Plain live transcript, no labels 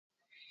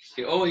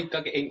You always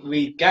got to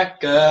read that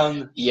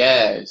gun.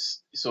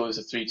 Yes, it's always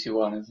a 3, 2,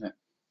 1, isn't it?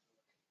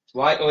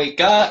 Why we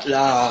got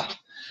la?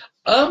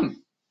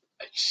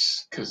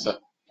 Because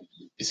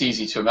it's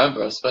easy to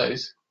remember, I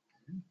suppose.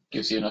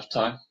 Gives you enough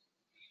time.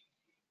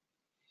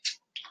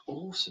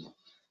 Awesome.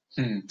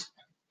 Hmm.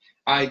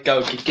 I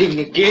go to King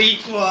the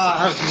Geek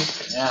one.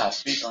 Yeah,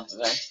 speak on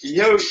today.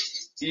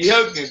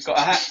 You've got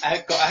a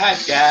head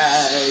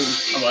game.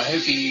 Oh, I'm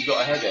hoping you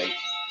got a headache.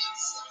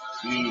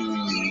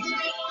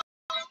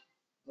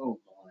 Oh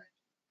boy.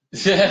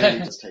 Really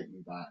just take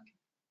me back.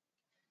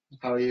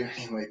 How are you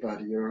anyway,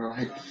 buddy? You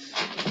alright?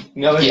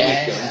 No,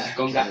 Yeah.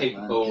 Gone that it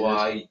all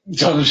right.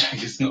 Donald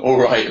Jack isn't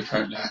alright,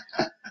 apparently.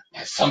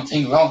 There's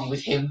something wrong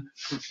with him.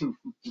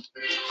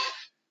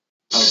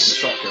 How's the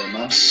shot going,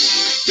 man?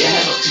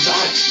 Yeah, not too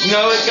bad.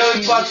 No, it's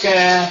going back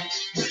there.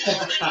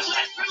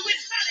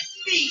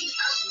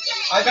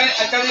 I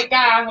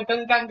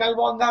don't go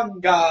one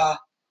longer.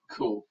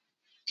 Cool.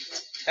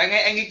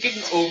 And you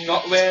didn't all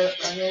not where.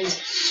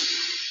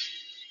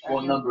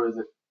 What number is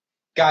it?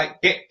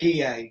 Get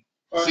GA.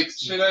 Right, 60.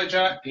 see you later,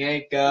 Jack.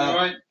 Yeah,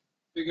 Alright,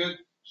 be good.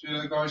 See you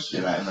later, guys. See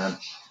you later, man.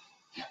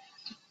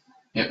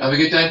 Yep, have a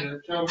good day. Yeah,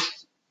 ciao.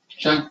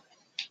 Ciao.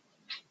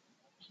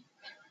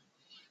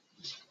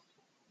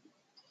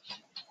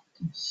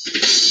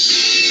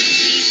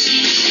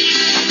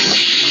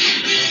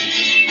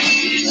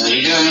 There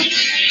you go.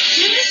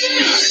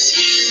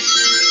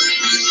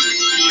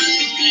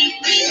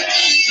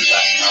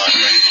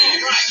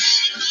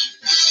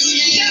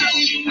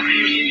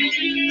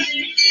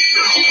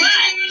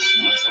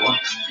 That's the one.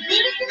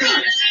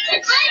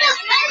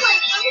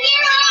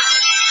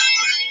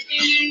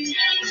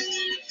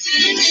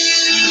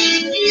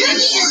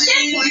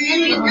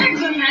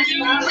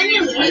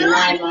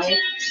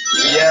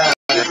 Yeah.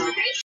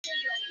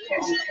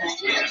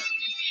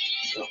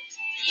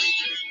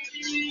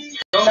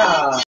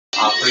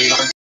 Free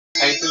lunch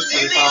papers for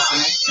this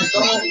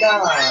afternoon.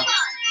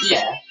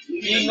 Yeah.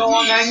 You know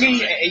what I mean?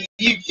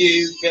 You do.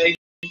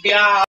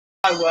 Yeah.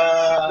 30,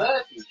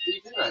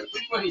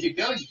 which way are you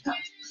going?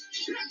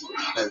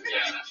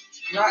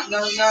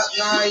 No,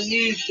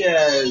 you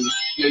do.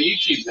 Your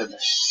YouTube's in there.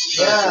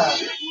 Yeah.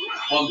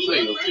 1,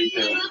 3 or 3,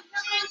 0.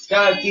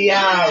 Go the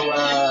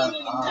hour.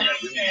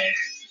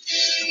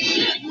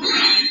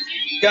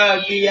 Go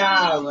the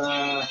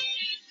hour.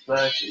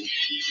 30.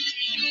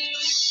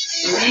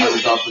 That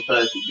was after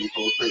 30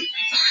 before 3.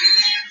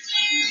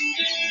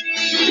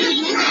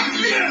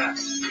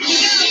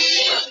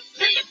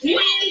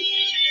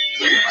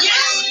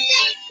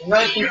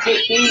 Once you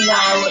get me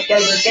now,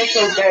 there's a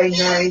ghetto game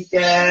I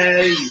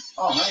do.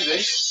 Oh, maybe.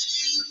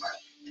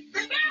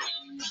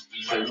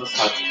 So you must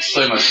have had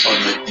so much fun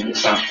making the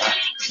soundtrack.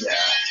 Yeah.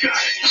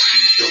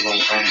 Got a long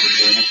time been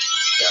doing it.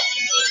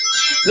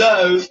 So,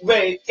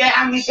 wait, get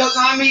hungry, don't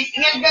mind me,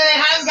 get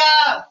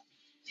hunger!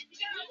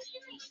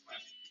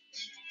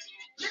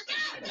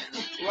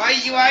 Why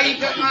you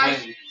don't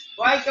like me?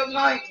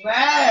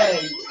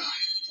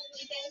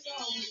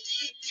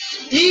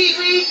 You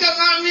don't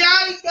like me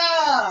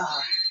either!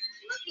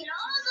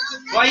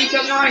 Why you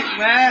don't like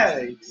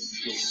me?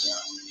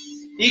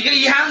 You got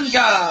your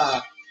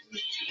hunger!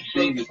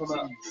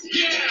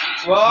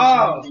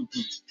 Whoa!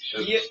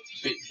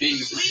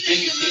 Being a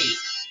kid.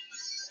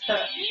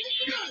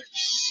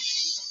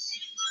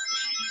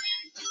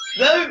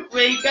 Luke,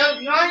 we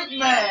don't like me!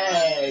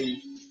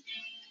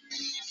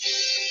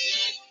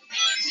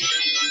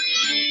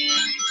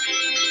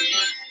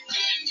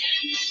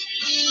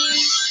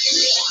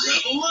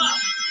 Level up.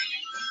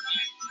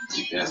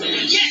 Yes!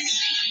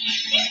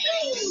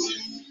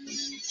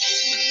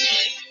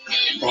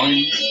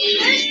 Fine.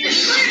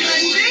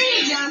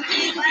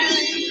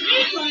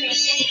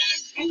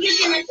 And you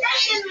can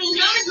attack them in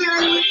your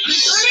ground with the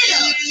tornado.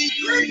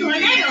 The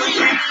tornado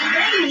attacks the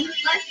enemy,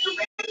 but to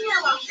bring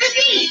them off the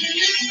beat.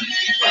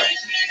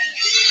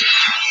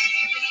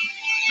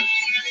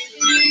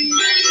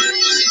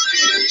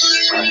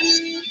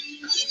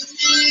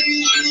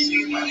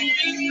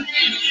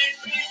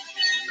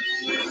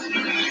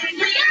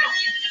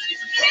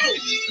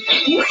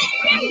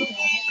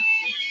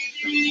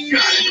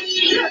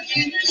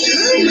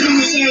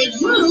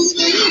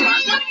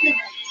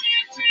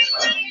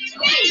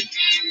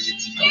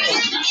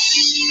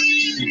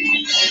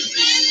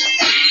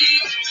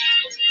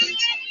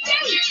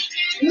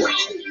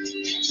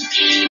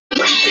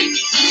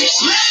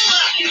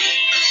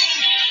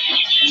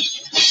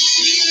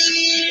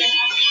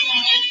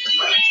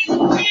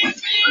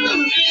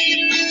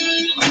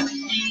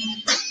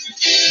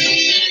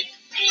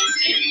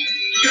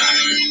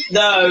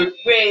 No,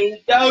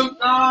 we don't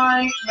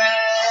like me!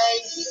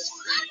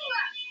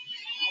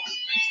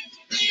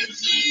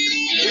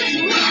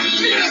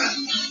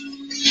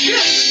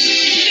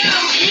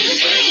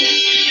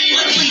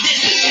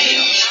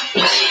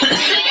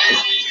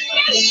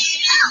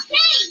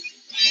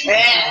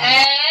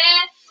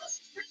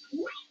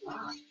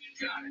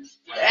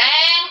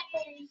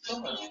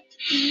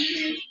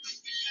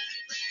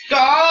 Go!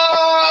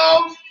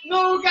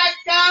 That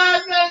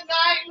doesn't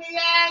like me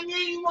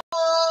anymore!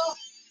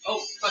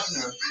 Oh,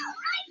 button.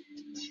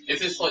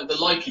 If it's like the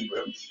liking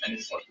room, and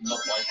it's like the not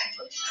liking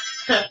room.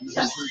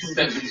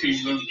 Step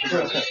between room to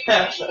room.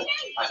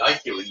 I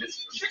like you in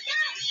this room.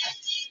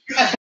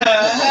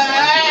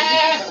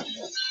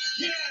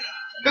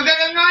 Don't get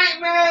annoyed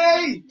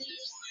me!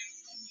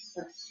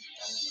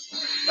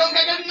 Don't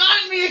get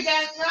annoyed me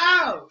again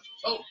now!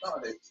 Oh, no,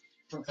 it is.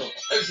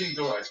 Everything's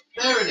alright.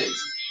 There it is.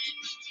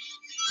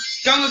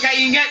 Don't get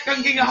you get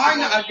something behind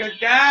that good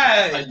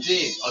I day.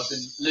 did. I've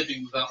been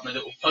living without my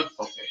little plug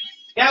pocket.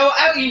 Yeah,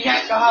 what else you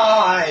get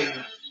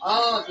behind?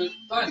 Ah, the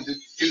thing.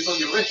 It was on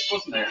your wrist,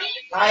 wasn't it?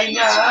 I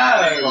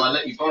Well, know. I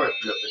let you borrow it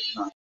for a little bit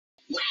tonight.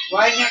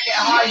 Why didn't you get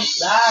behind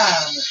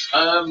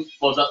them?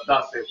 Well,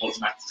 that bit was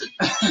an accident.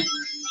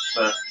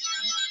 But,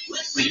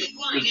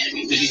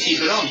 did you keep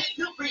it on?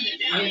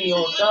 Me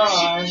or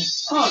die.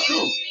 Oh,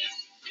 cool.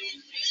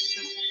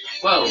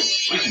 Well,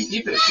 we can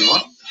keep it if you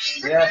want.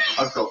 Yeah.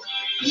 I've got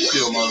 2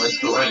 on my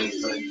list already,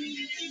 so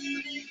you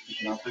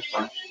can have this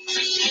one.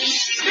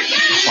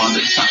 Find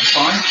it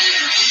satisfying.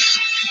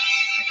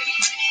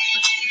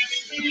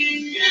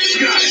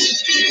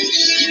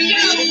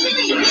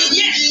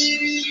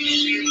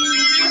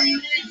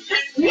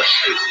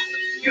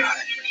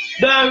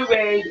 There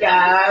we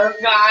go,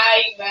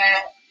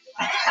 nightmare.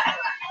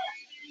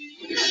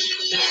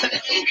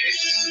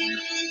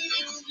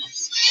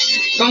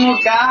 Come on,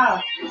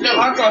 guys. No.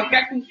 I've got a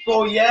second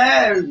for you.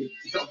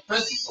 You got a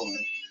present for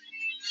me.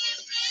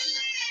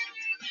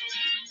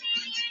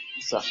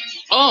 What's that?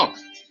 Oh!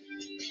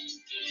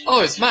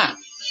 Oh, it's Matt.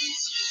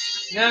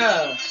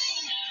 No.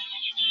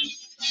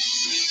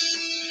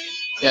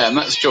 Yeah,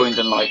 Matt's joined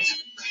and liked.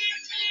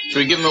 Should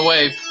we give him a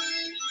wave?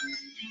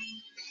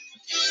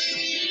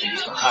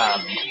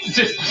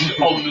 Just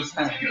hold his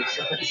hand.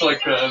 It's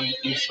like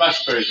in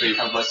Smash Bros where you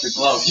have like the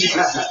gloves that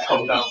just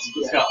come down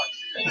from the sky.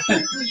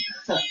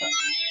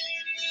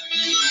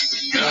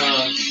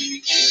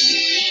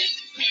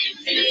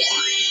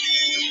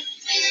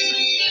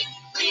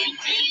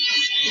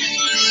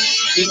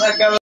 Keep on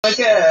going,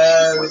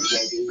 go.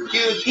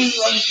 You keep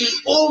on to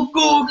all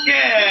good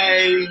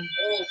game.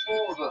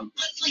 All 4 of them.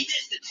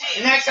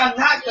 Next on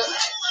that,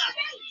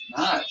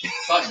 Nice.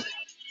 Exciting.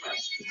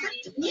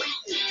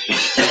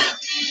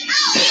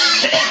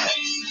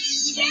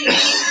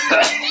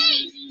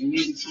 You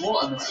needed some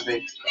water, Mr. B.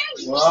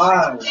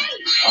 wow.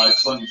 Oh,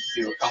 it's funny to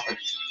see what's happened.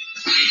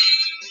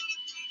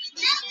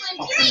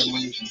 Often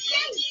amazing.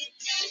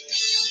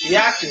 The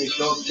actually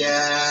good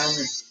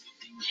game.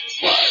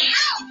 What?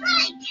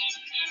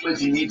 Well,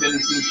 do you need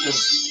anything to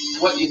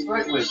wet your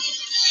throat with?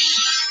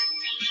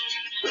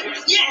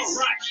 Yes!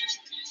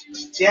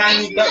 Yeah,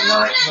 you got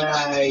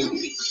nightmare.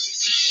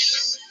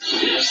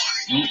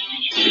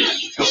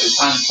 Got his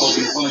hands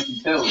holding Sonic and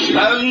Tails.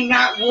 Only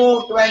that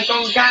water when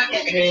don't get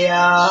it here. I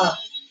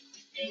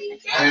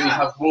only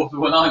have water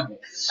when I'm here.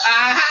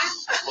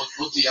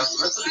 What do you have the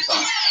rest of the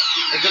time?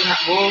 It doesn't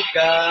have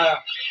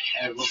water.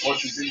 What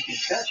do you drink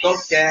instead? Good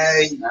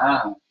game.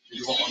 Nah. Do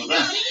you want one of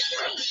them?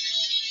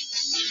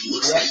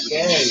 Yeah,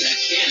 game.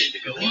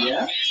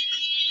 Yeah?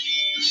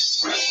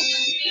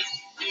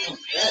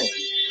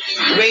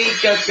 We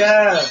go go.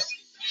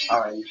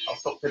 Alright, I'll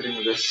stop fiddling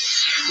with this.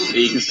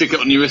 You can stick it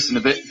on your wrist in a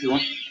bit if you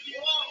want.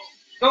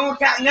 Don't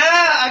get no,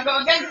 I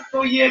got a game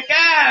for you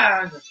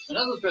again.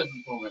 Another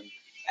present for me.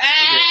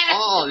 Ah.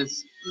 Oh,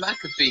 this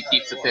McAfee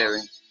keeps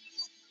appearing.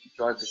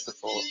 Drive the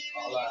support.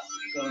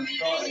 So I'm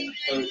starting.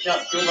 So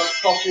Jack, do you like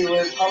coffee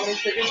with how many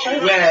figures?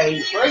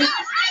 Wait. 3?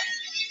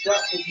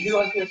 Jack, would you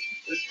like this?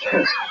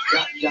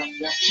 Jack.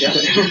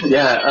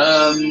 Yeah,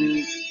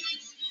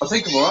 I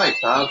think I'm alright.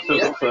 I've still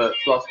got a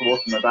flask of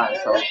water in my bag,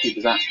 so I'll keep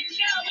it that.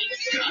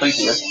 Thank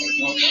you.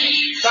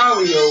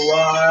 Sorry,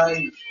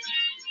 alright.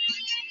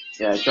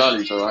 Yeah,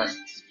 Charlie's alright.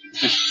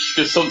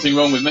 Just something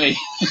wrong with me.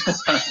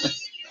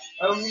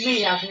 Only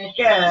me having a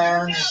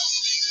game.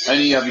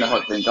 Only you having a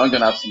hot drink. I'm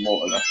gonna have some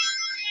water though.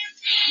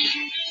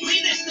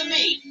 Leave this to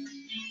me.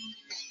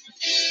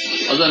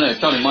 I don't know,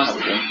 Charlie might have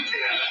a drink.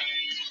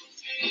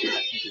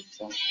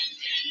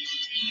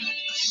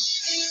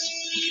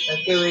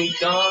 Until we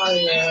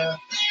die,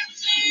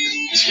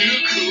 Too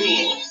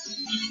cool.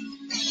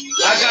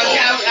 I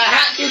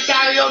had to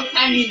carry on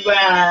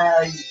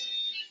anyway.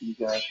 You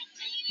go.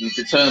 You're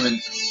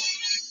determined.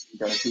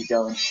 You're gonna keep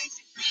going.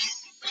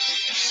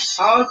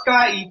 How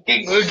can you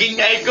think we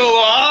can go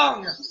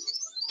on?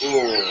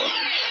 Oh.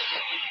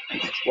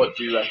 What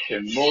do you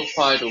reckon? More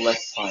tired or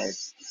less tired?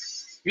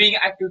 We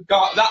actually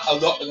got that a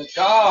lot of the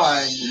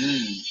time.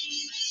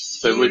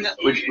 So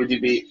would you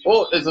be...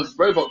 Oh, there's a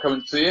robot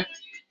coming to you.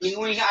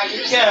 We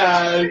actually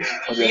go.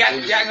 We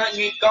actually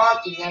need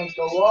guarding and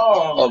go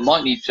on. Oh, it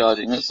might need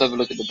charging. Let's have a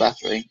look at the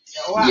battery.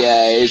 What?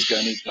 Yeah, it is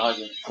going to need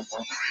charging.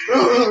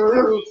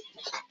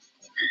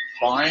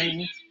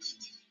 Fine.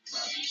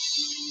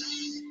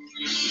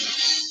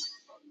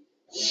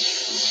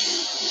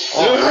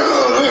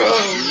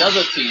 Oh,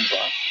 another team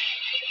blast.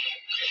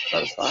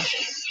 That was fast.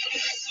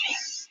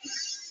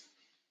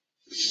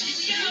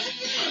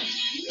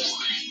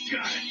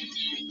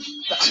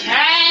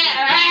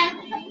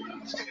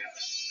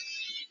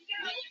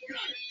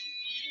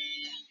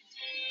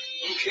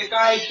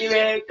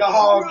 cái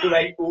hard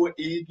way or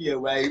easier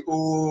way.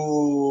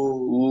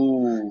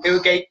 Ooh. It'll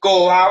get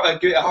go out and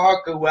do it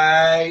harder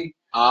way.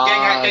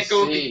 I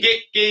Go see.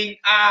 getting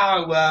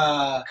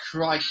out.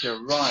 Crikey,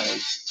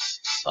 right.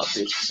 That'd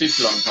be a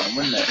super long time,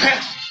 wouldn't it?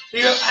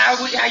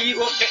 How you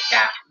won't get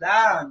that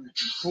done?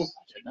 I don't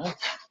know.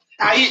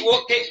 How you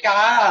won't get that?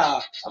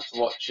 I'd have to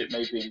watch it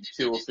maybe in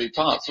 2 or 3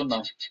 parts, wouldn't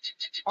I?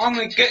 I'm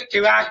gonna get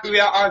to Aqua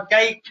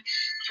Arcade.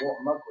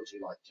 What mug would you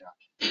like, Jack?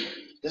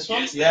 This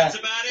one? Yeah. That's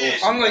about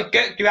it. I'm gonna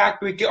get to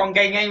Aqua on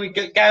game and we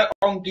could go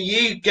on to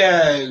you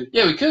go.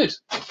 Yeah, we could.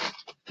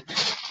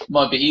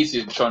 Might be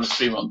easier than trying to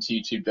stream it onto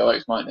YouTube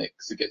direct, mightn't it?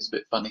 Because it gets a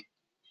bit funny.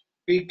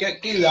 We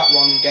could do that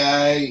one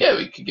go. Yeah,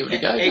 we could give it a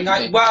go. It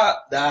might work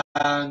then.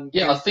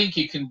 Yeah, I think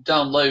you can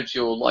download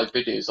your live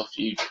videos off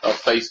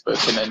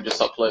Facebook and then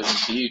just upload them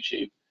to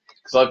YouTube.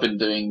 Because I've been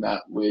doing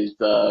that with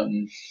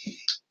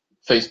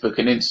Facebook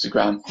and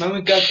Instagram. When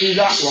we go do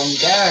that one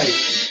go.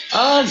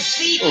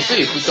 We'll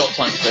see if we've got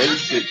time today. We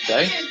can do it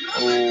today,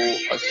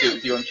 or I could do it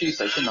with you on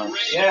Tuesday, couldn't I?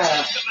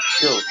 Yeah.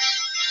 Sure.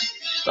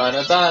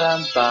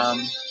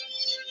 Ba-da-ba-dam-bam.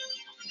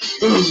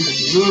 Oh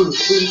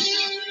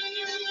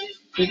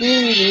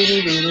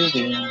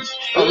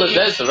look,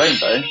 there's the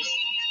rainbow.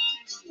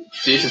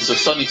 See, this is the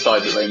sunny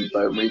side of the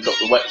rainbow, and we've got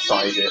the wet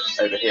side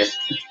over here.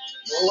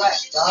 Wet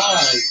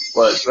side.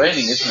 Well, it's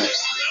raining, isn't it?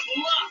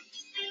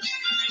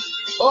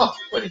 Oh,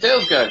 where did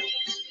Dale go?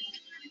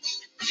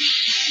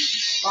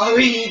 Oh,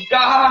 he's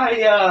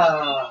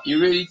tired. You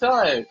really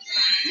tired?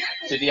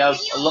 Did he have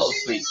a lot of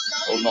sleep,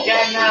 or not?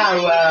 Yeah,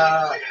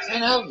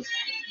 no.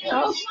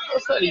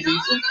 That's fairly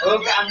decent.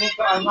 Look at me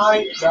got a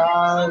night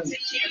though.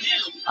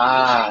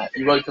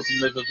 You woke up in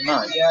the middle of the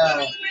night?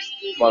 Yeah.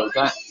 Why was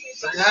that?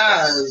 But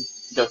no.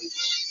 Just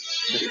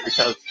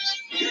because.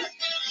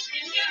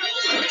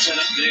 Set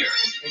up there.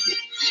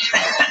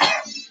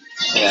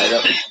 Yeah,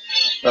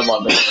 that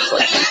might make it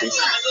quite creepy.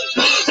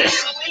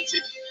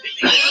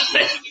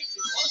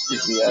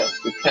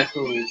 The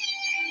kettle is.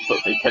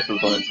 The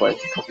kettle's on its way.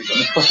 The coffee's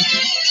on its way.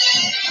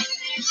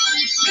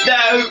 So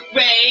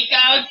we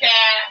go there.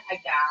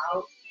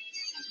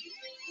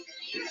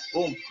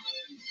 Boom.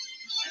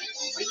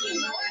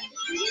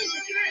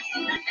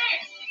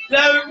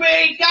 So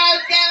we go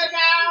down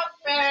that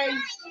way.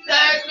 So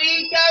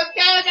we go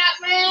down that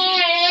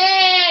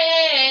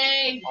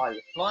way. Oh,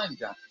 you're flying,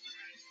 Jack.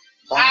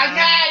 I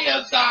know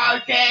you're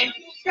going.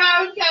 Go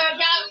down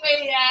that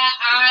way.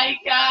 I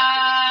go.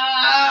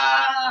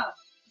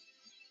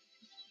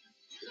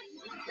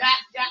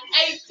 That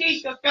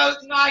 18th of those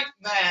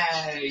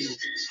nightmares.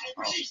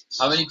 Oh.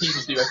 How many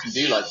people do you reckon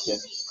do like him?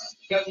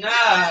 Don't know.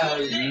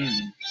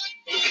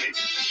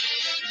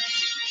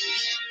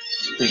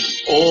 I think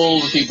all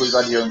the people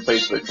who've had you on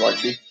Facebook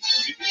like you.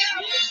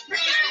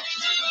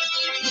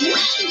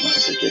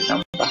 That's a good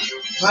number.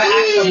 Might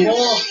have some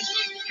more.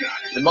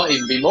 There might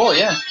even be more,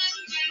 yeah.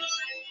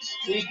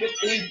 We could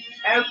do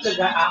after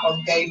that out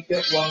on game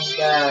that one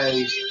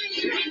day.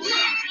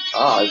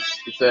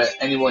 Is there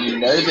anyone you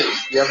know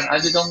that you haven't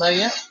added on there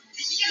yet?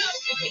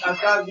 I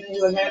don't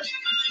even know.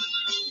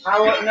 I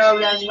won't know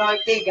then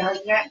like he has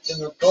met them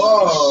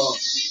before.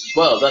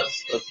 Well,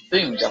 that's the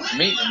thing, we'd have to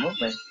meet them,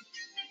 wouldn't we?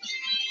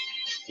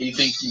 Are you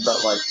thinking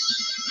about, like,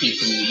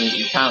 people you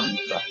meet in town and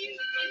stuff?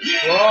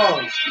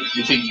 Whoa.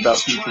 You're thinking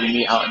about people you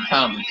meet out in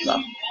town and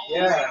stuff?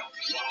 Yeah.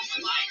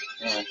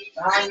 Yeah.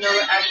 I know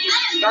it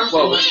actually.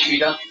 Well,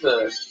 we'd have to do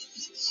a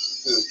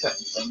check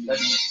and then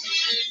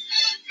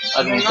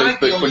add them on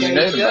Facebook when you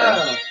know them.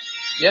 Yeah.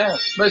 Yeah,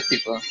 most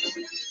people are.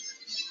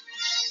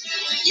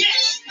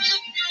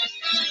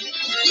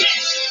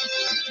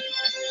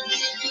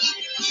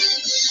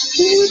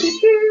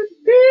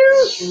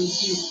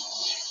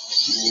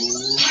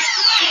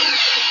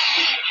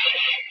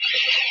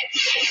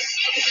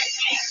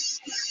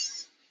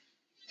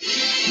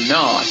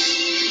 Nice.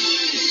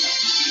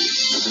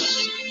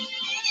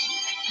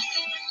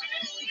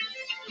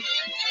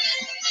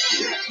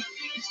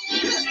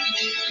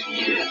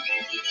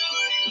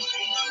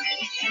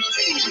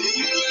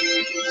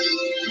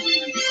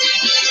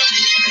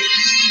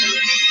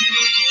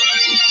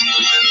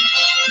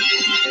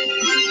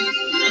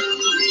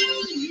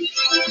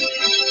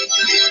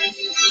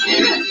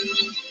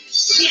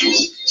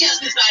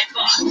 Just as I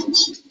thought.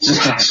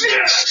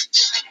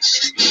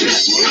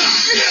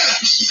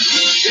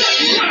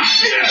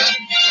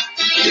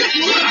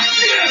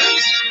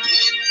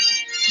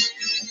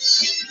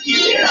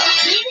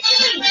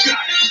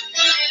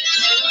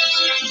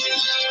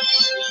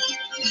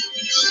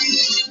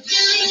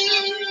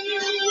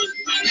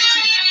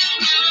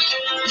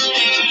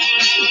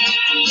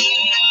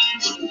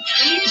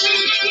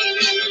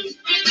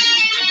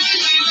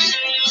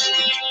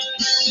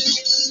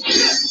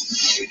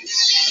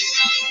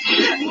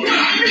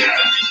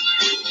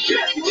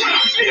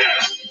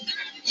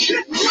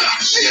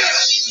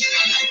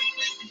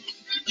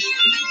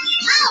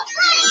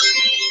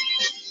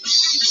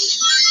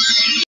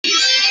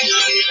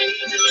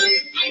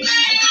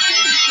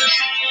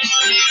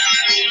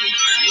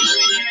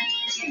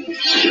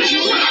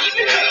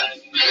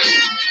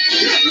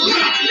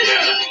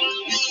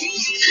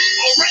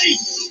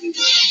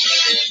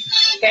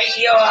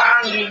 you're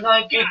hungry,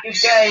 not good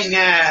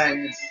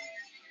again.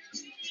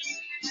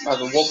 I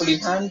have a wobbly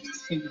hand.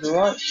 Think he's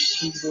alright?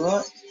 Think he's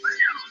alright?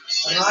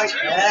 I like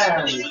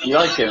them. You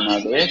like him now,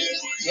 do you?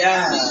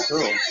 Yeah.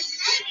 Cool.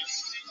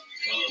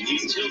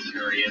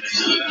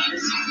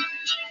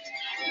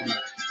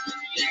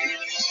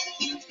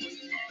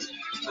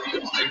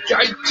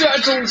 Giant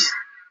turtles!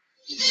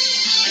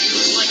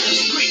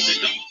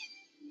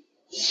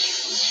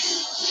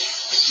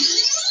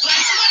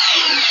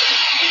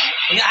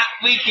 Yeah,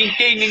 we can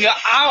game in an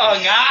hour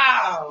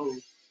now.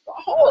 A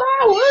whole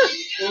hour?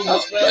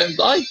 That's going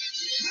by.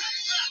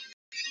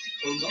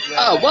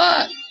 Oh,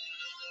 what?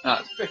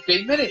 That's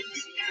 15 minutes.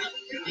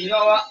 You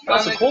know what?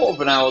 That's a quarter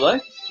of an hour, though.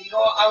 You know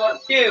what I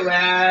was doing?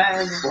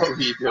 What were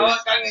you I doing?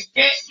 was going to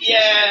get you.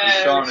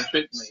 Trying to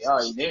trick me.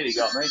 Oh, you nearly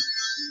got me.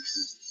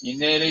 You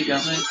nearly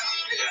got me.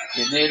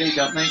 You nearly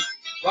got me.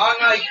 One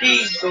of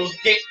these people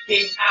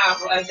getting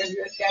out like a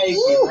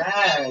game,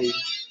 man.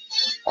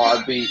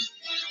 I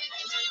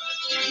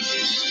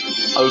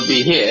would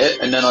be here,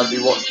 and then I'd be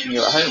watching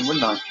you at home,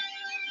 wouldn't I?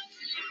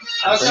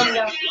 How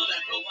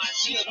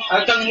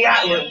come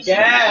that was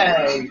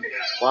gay?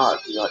 Wow,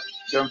 it'd be like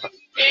going for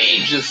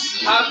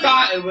ages. I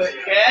thought it was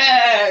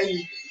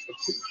gay.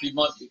 You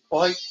might be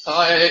quite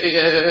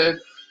tired.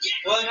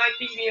 Well, I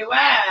give me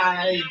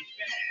away.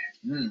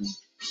 Hmm.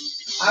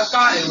 I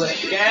thought it was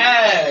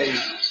gay.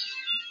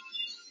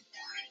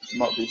 You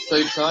might be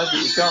so tired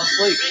that you can't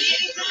sleep.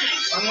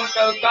 I'm not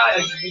so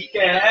tired to be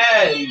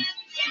gay.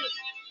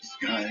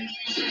 No.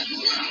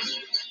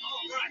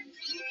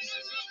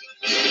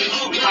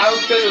 How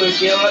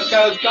could you were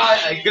so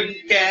tired I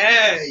couldn't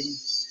gay?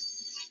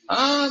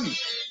 I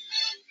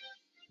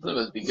don't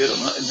know if it'd be good or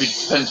not. It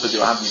depends whether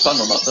you're having fun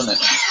or not, doesn't it?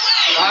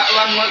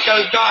 I'm not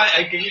so tired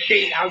I couldn't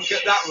see how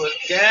good that was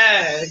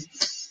gay.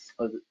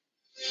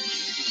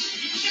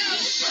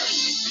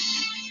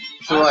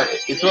 It's alright.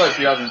 It's alright if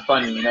you're having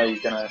fun and you know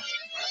you're gonna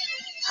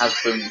have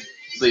some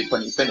sleep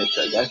when you finish,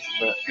 I guess.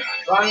 But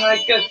I'm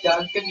like just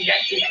I couldn't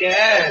get to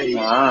gay.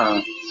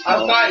 I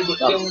thought it was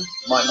that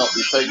might not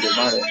be so good,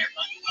 might it?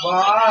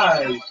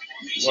 Why?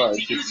 Well,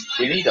 because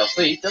we need our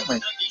sleep, don't we? I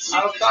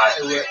thought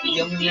it was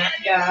young that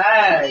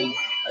gay.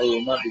 Oh,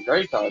 you might be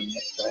very tired the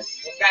next day.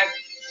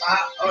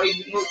 Or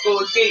you can go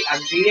to sleep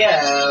and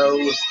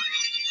you.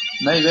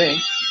 Maybe.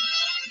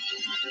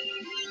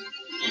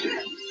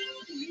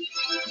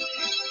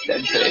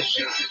 Then fish.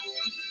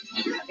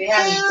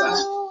 Yeah.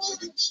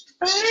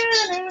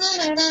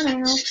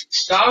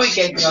 Sorry,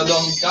 taking a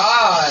long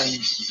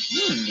time.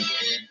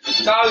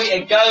 Sorry to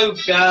go.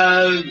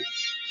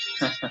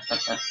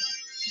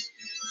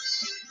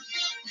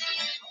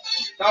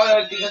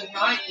 Sorry, it's a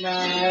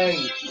nightmare.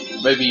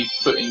 Maybe he's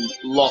putting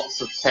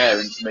lots of care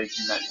into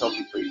making that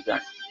coffee for you,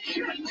 Jack.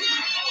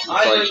 It's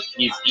like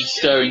he's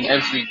stirring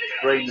every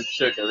grain of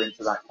sugar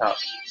into that cup.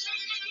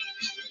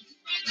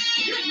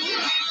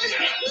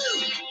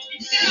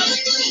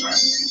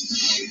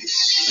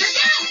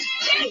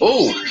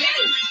 Oh!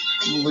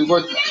 We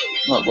worked,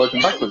 not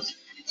working backwards.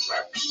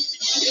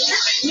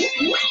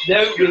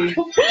 Don't be.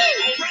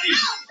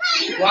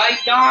 Why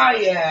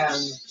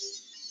dying?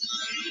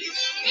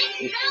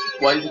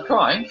 Why is he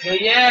crying? For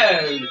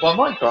you. Why am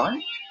I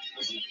crying?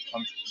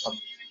 I'm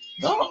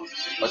not.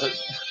 I don't,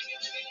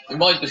 it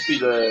might just be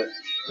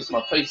just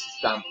my face is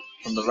damp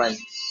from the rain.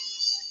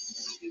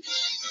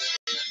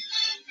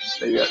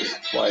 Maybe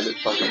that's why it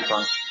looks like I'm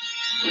crying.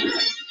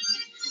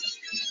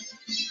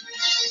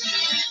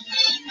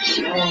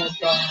 Oh,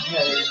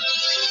 God.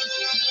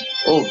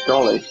 Oh,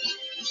 golly.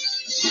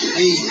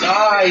 He's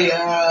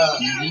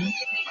dying.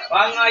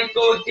 Why I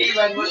go to see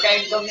when we're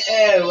going from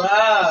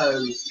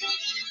arrow?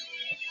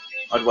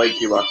 I'd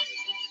wake you up.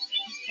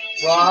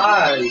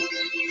 Why?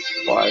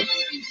 Why? I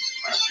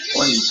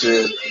want you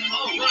to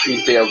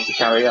be able to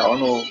carry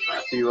on or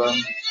to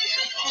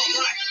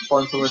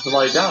find somewhere to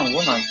lie down,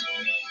 wouldn't I?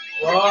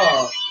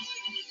 What?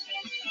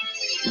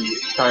 To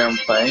carry on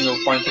playing or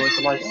find somewhere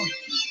to lie down.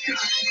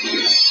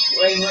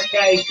 When what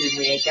day give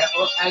me a go?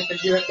 I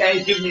said you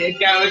okay, give me a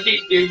go, I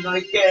keep doing my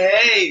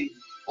game.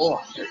 Oh,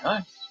 I don't know.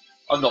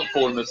 I've not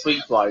fallen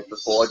asleep live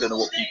before, I don't know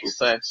what people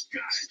say.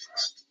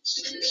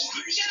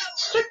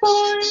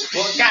 Checkpoint!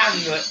 What can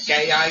you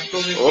okay, I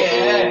come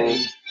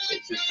again.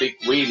 It's this big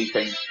wheelie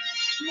thing.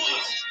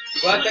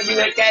 What can you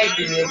okay,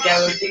 give me a go,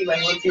 I see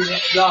when you're doing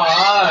it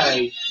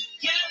live.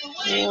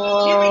 What can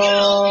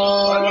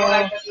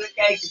you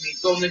okay, give me,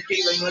 come and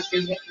see when you're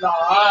doing it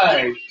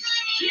live.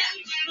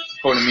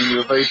 Probably mean you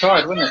were very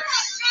tired, wouldn't it?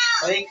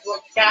 I think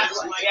what cat,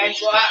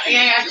 you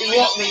have to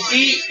walk me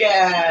deep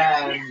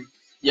again.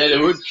 Yeah, they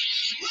would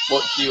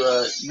watch you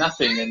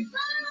napping and...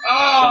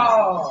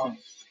 Oh!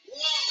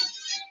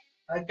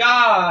 A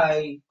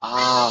guy.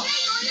 Ah.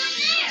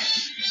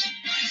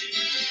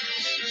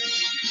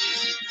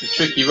 It's a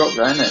tricky rock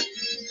there, isn't it?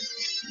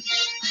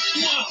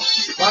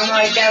 When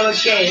I go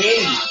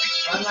again.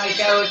 When I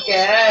go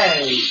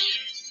again.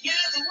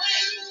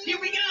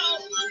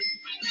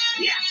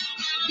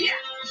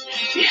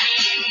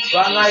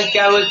 When I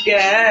go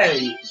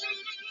again.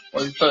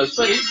 Well, you fell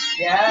asleep?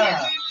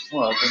 Yeah.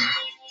 Well, then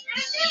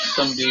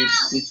somebody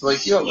needs to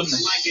wake you up, wouldn't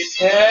Who?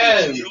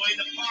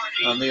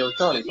 they? Me or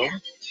Charlie,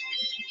 probably.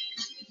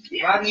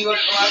 When you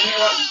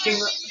watching...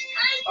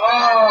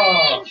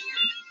 Oh!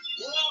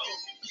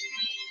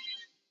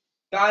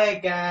 Try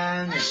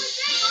again.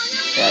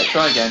 Yeah,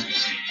 try again.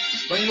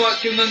 When you're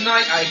watching the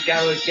night, I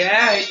go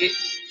again.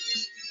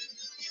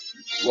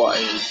 What,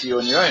 is you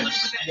on your own?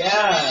 Yeah.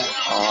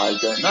 I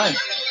don't know.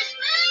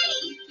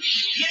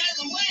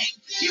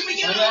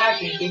 I'm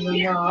acting in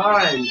the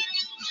night.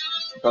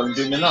 Going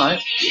during the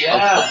night?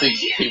 Yeah. I think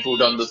people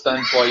would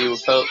understand why you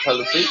fell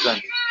asleep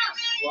then.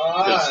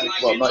 Why?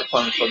 Because, well, night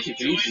time is when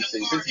people usually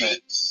sleep, isn't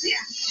it?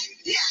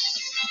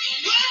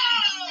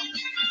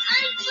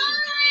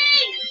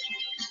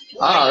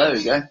 Ah, there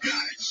we go.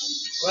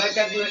 Why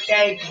can't you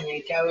okay to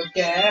me? Go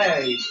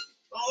okay.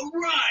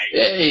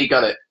 Yeah, you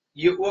got it.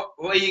 What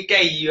are you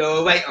gay? You're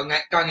awake on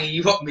that gun and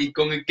you want me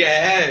going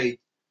gay.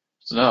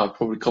 So now I'd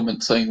probably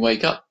comment saying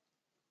wake up.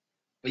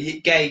 Are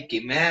you gay,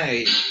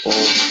 mate? Or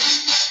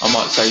I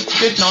might say,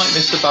 good night,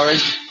 Mr.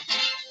 Burridge.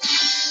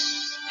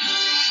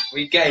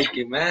 We gay,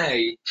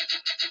 mate.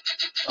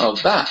 Oh,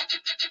 that.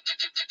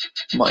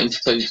 Might either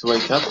tell you to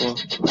wake up, or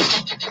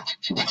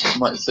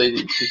might say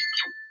that you should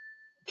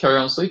carry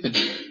on sleeping.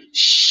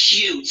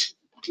 Shoot!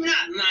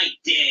 Not my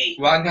day.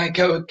 One I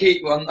go again,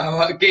 one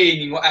I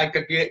again, what I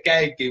could get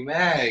gay,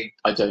 mate.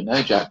 I don't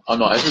know, Jack. I'm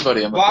not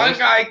everybody, I'm One afraid.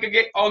 guy could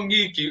get on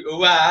YouTube,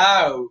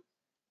 wow.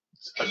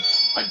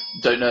 I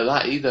don't know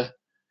that either.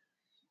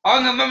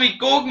 I'm the mummy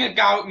talking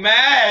about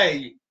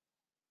me.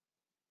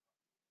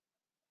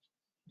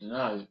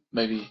 No,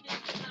 maybe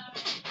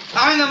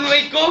I'm the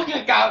mummy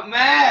talking about me.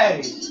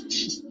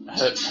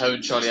 her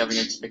and Charlie having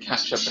a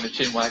catch up and a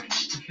chin wag.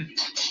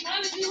 Why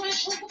would you want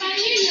to talk about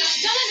you? You've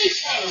not done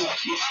anything.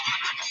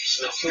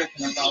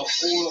 Talking about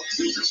all of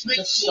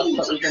the stuff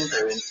that we've been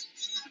doing.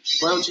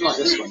 Where would you like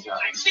this one, Jack?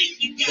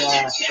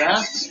 Yeah.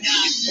 There?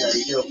 There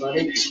you go,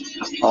 buddy.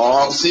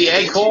 Oh, see,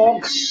 Egg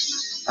Hawk.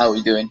 How are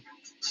we doing?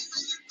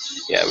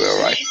 Yeah, we're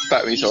alright.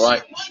 Battery's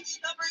alright.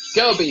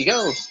 Go, B,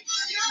 go.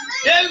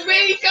 You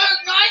really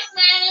don't like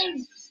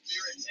me.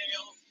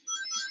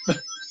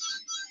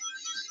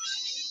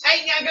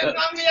 Ain't you gonna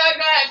come me over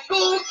that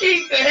cool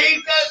kid that he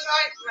don't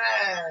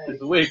like me?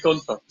 It's a weird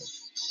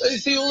contrast.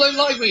 Those people don't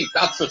like me.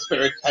 That's a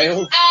spirit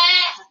tale.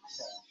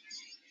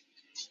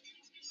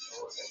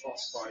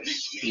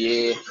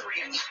 Yeah. Is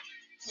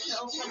it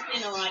all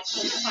something alright?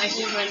 Because if I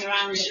do run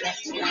around it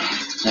yesterday.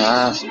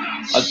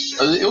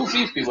 It all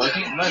seems to be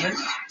working at the moment.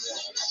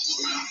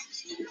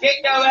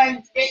 Get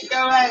going, get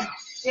going,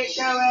 get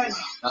going.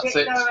 That's get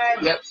it.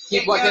 Going, Yep, keep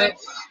get working going.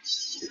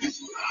 it.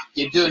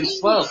 You're doing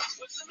swell.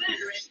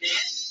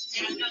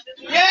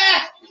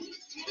 Yeah!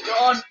 Go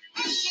on.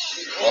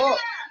 Oh.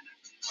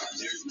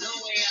 There's no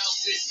way out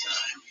this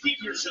time.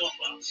 Keep yourself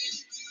up.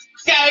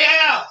 Get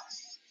out!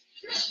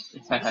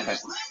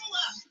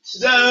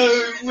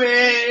 No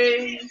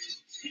way!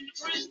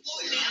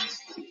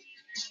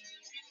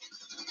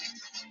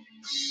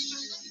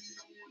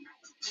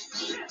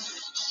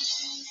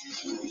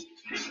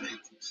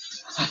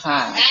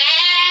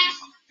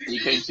 You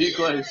came too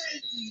close.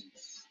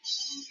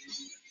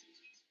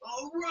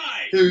 All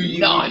right. Who you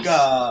Nice.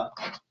 got?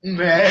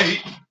 Me?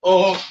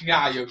 Oh,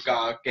 now you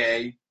got,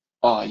 okay?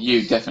 Oh,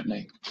 you,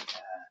 definitely.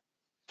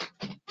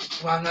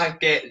 When I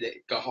get it,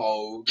 the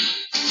whole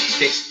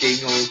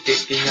 16 or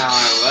 16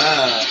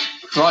 hour.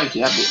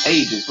 Crikey, that'd be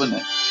ages, wouldn't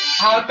it?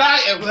 How about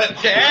it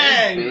work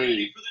then?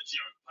 Ready for the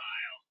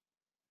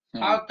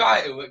junk pile. How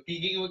about it work?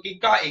 You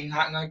got in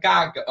hat and I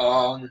got it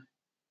on.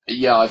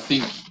 Yeah, I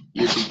think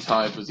you'd be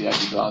tired was he had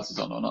your glasses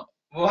on or not.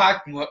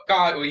 What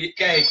guy were you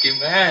taking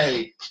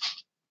me?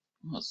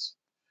 That's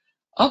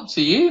up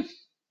to you.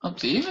 Up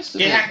to you, Mr.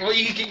 Yeah, Dick.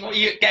 what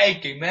you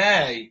taking me?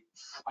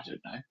 I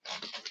don't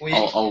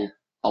know.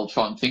 I'll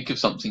try and think of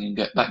something and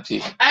get back to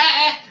you.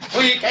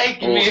 What you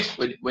taking Or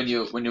me? when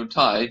you're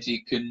tired,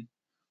 you can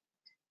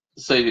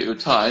say that you're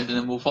tired, and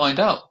then we'll find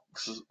out.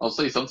 'Cause I'll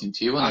say something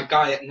to you, won't I I?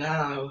 got it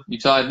now. You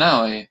tired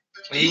now, are you?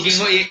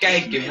 What you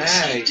taking me?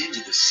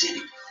 Into the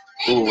city.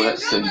 Oh,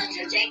 let's see.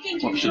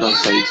 What should I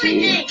say to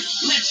you?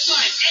 Let's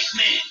find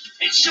Eggman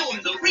and show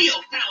him the real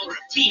power of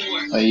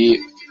teamwork. Are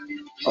you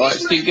alright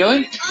to keep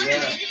going?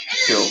 Yeah.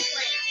 Sure.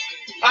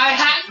 I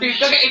had to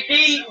look at a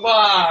deep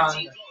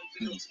one.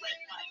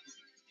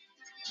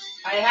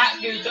 I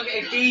had to look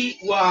at a deep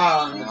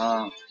one.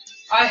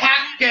 I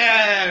had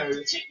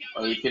to.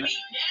 Or you can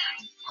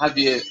have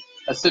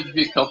a sip of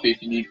your coffee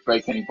if you need to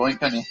break any point,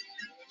 can you?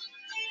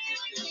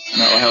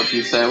 And that will help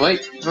you stay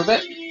awake for a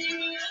bit.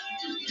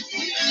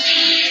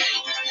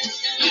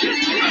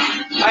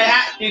 I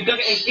had to look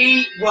at a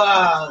deep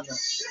one.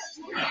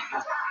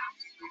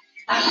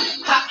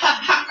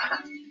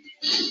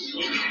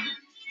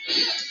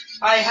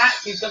 I had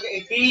to look at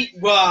a deep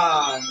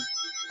one.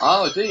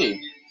 Oh, do you?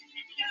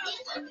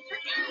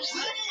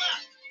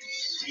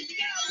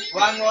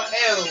 One more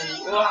L,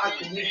 or I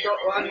can you got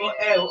one more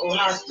L, or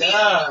has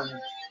done.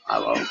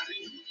 Oh well.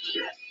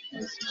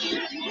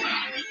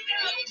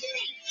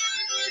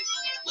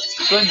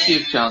 Plenty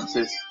of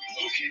chances.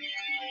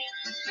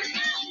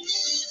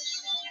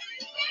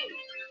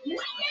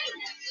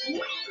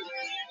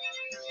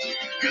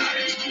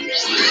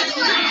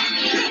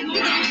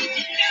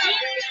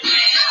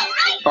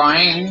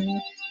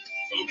 Bang.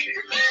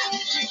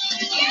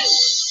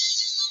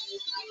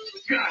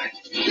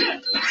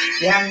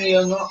 Giang,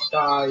 you're not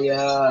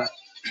tired.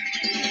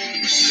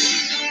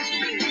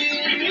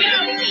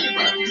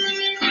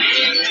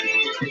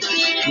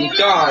 You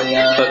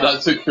tired. But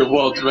that took you a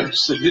while to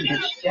register, didn't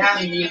it?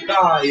 Giang, you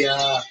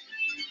tired.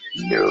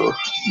 No.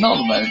 Not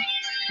at the moment.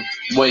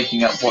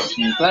 Waking up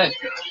watching you play.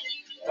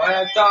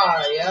 Why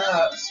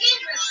tired?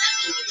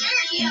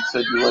 You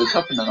said you woke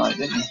up in the night,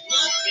 didn't you?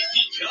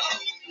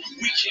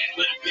 We can't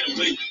let him get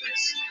away with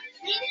this.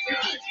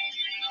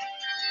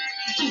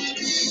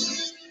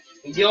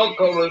 You're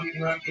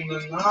going up in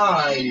the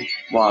night.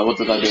 Why? What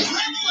did I do?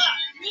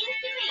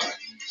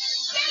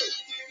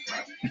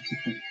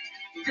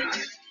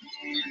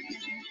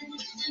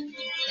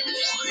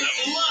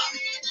 Level up.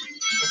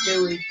 What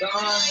are we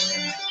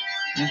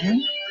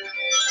doing?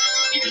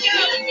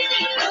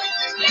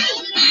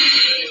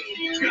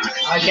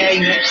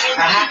 Again,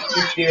 I have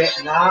to do it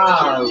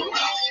now.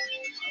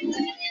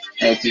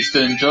 Are you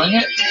still enjoying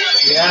it?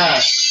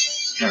 Yeah.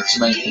 That's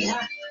amazing.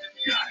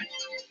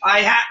 I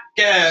had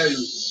to.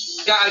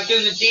 Gotta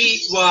do the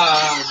deep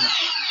one.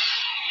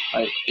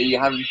 Are you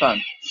having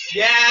fun?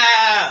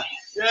 Yeah.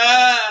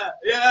 Yeah.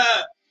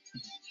 Yeah.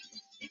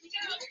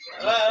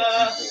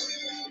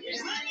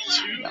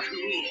 Too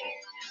cool.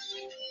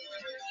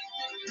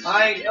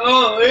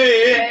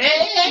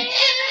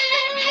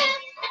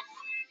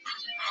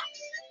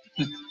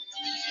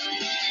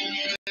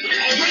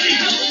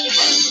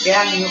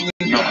 Gang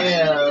me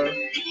here.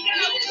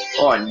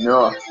 Oh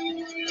no.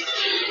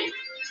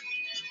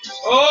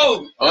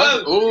 Oh,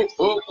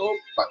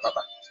 Back.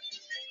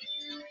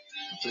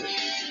 That's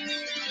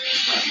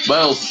it.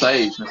 Well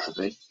saved, Mr.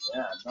 B.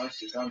 Yeah,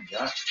 nicely done,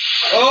 Jack.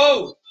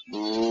 Oh,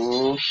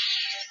 Ooh.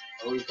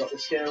 Oh, we've got the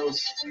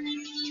skills.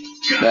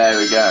 There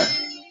we go.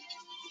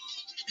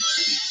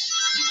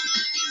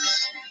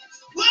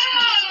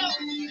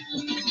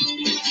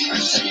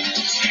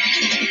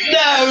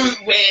 no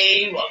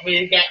way, want me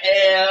to get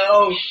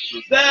ill.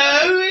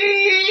 No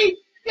way,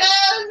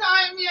 don't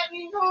let me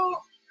anymore.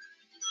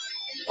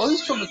 I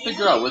was trying to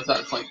figure out whether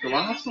that's like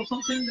glass or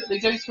something that they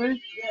go through.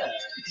 Yeah,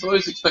 So I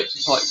always expect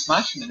it to like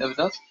smash and it never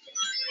does.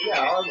 yeah,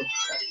 I would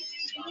expect it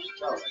to start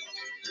well.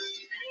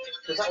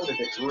 Because that would have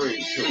been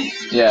really cool.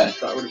 Yeah.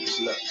 That would have just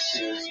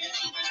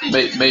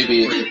looked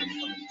Maybe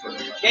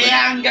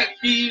Gang,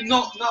 you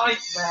not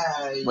nice,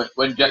 man.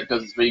 when Jack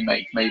does his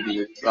remake, maybe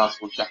the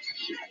glass will shatter.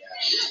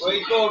 What are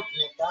you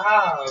talking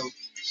about?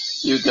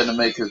 You were going to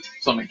make a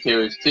Sonic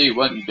Heroes 2,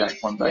 weren't you, Jack,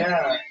 one day?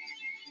 Yeah.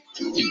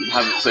 You could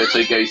have it so if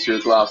they go through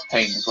a glass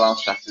pane, the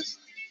glass shatters.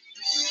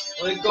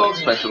 What are you It's like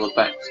talking about? special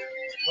effect.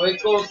 What are you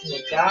talking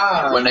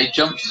about? When they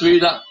jump through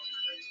that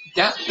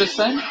gap just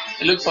then,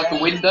 it looks like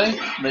a window,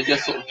 and they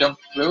just sort of jump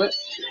through it.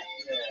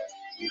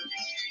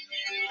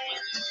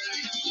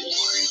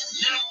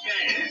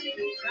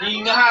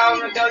 You know how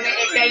I'm gonna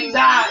get against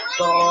that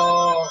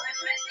goal.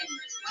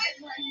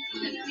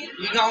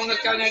 You know I'm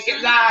gonna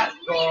get that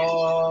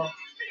goal.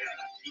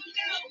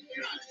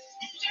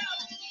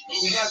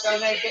 You're not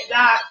gonna get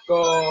that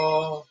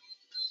goal.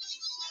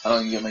 How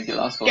long are you going to make it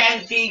last for?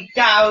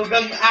 20,000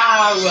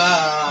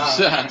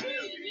 hours.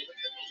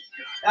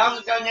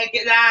 I'm gonna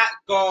get that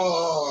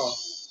goal.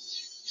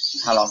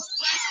 How long?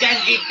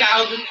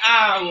 20,000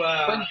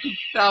 hours.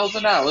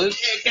 20,000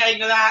 hours? Getting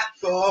that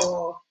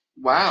goal.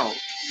 Wow.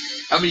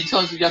 How many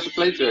times did you have to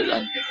play through it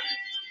then?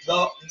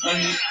 Not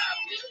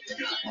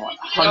Like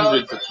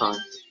hundreds of times.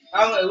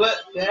 how it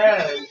works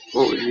there.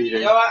 What would you do?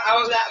 You know, I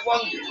was that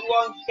one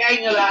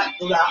game of that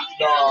for that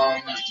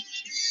long.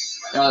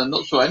 Yeah, I'm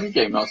not sure any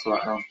game lasts for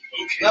that long.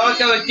 No, I was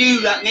gonna do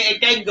that, make a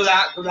game of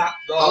that for that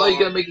long. Oh, you're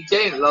going to make a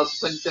game that lasts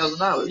for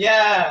 20,000 hours?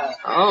 Yeah.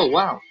 Oh,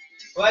 wow.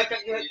 Why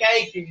can't you make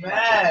a game,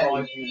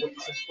 man?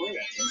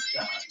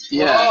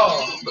 Yeah.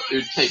 Oh. But it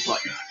would take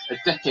like a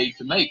decade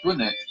to make,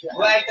 wouldn't it?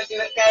 Why can't you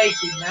make a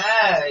game,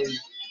 man?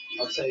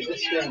 I'd say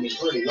this game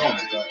is really long,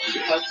 but it's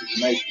effective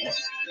to make it.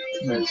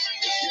 Because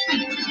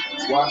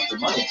it's worth the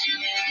money.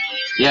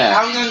 Yeah.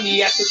 How long do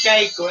you have to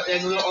take it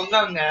and a lot of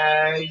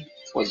money?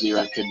 What do you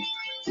reckon?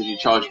 Did you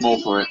charge more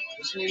for it?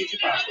 Just need your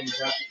back in,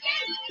 Jack.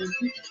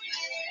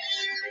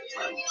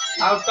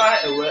 I'll try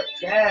to work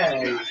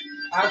there.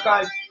 I'll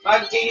try. I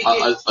can keep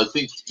I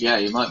think, yeah,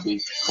 you might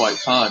be quite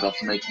tired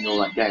after making all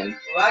that game.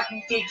 I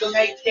can keep to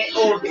make it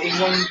all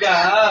in one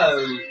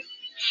go.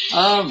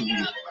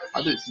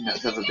 I don't think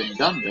that's ever been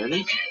done,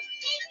 really.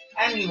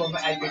 Anyone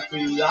that ever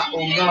do that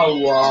or no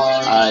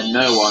one.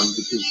 No one,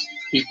 because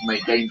people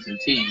make games in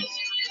teams,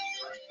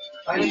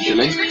 I can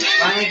usually.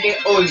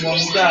 get all in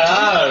one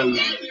go.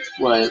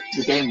 Well,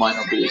 the game might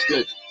not be as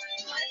good.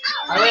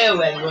 I will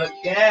then work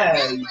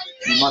there.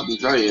 You might be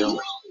very ill.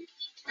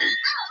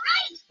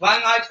 When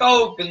I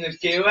talking to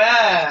you,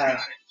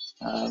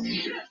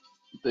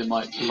 They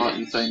might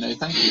politely say no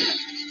thank you.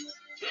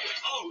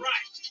 All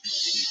right.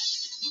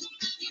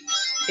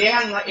 he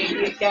ain't like a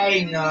good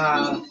game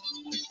now.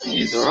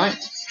 He's alright.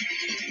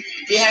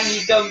 Behind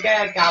you don't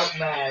get out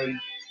me.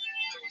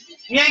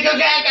 You ain't gonna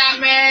get at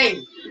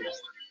me!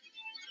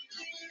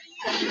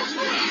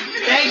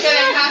 You ain't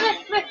gonna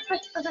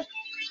get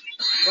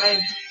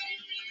Wait.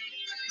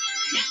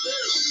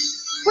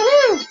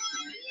 Woohoo!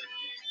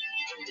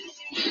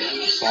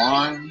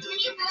 Fine.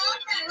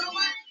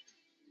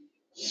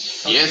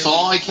 Yes,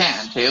 I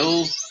can,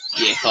 Tails.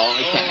 Yes,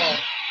 I can.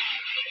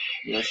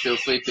 You're still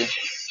sleeping.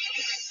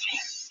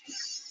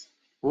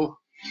 Whoa.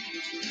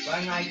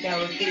 When I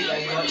go to sleep,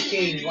 I'm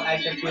watching what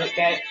I can do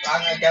again.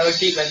 When I go to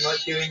sleep, I'm not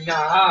doing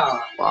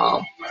that.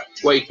 Wow.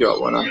 Wake you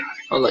up when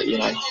I'll let you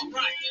know.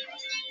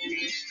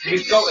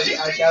 You've got it,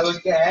 I go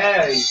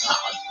again.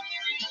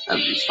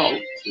 Everybody's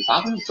fault. Just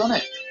happens, doesn't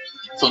it?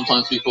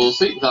 Sometimes we fall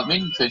asleep without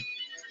meaning to.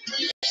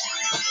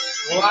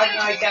 When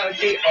I go to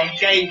sleep on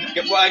game,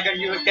 why can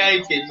you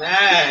again,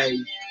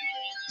 man?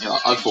 Yeah,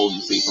 I've fallen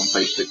asleep on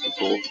Facebook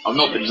before. I've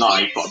not been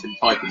live, but I've been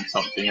typing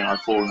something and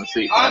I've fallen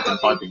asleep and I've been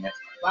typing it.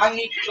 When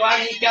you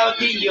go to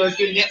sleep, you're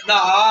doing it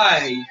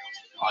live.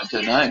 I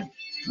don't know.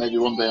 Maybe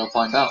one day I'll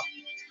find out.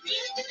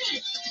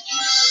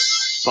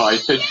 But I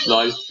tend to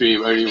live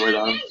stream only when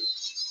I'm,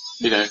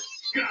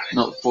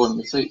 not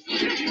falling asleep.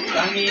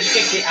 When you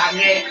stick it at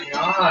me,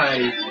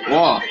 no.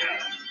 What?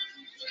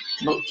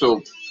 Not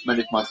sure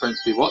many of my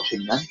friends will be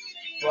watching then.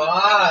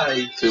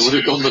 Why? So we would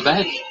have gone to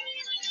bed.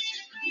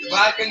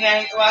 Why can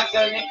it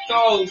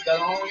go? The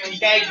whole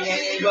day and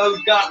it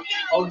woke up.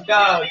 Oh,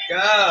 go.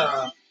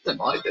 They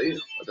might do.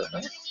 I don't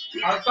know.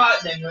 I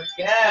thought they would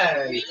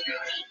go.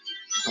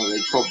 Well,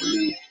 they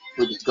probably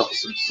would have got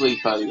some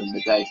sleep earlier in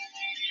the day.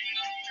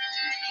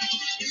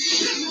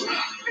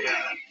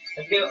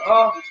 I go,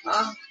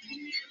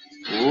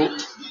 Ooh.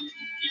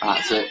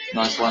 That's it.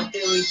 Nice one.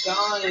 Here we go,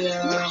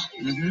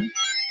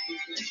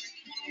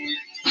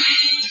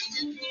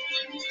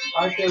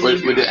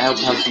 Would it help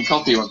to have some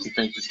coffee once you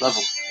finish this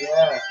level?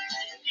 Yeah.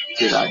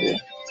 Good idea.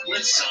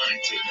 Let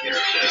Sonic take care of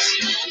this.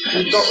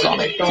 You got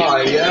to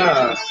die,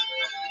 yeah.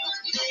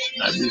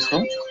 Nobody's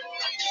fault.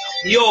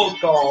 Your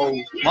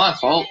goal. My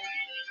fault.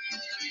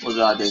 What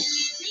did I do?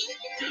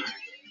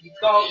 You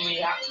got me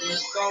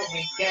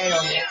gay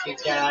on it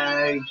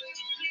today.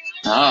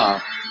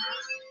 Ah.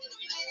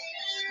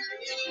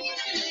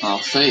 I'll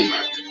see.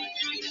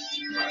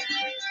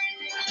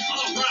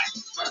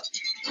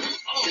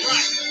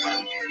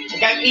 I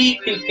can eat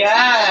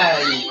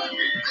today.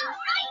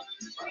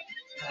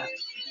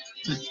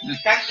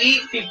 Can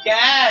eat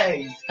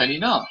today. Can you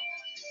not?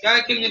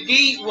 I can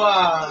eat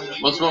one.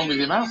 What's wrong with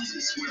your mouth?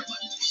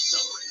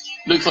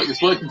 Looks like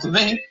it's working to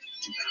me.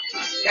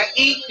 Can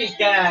eat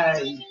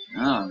today.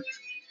 Ah.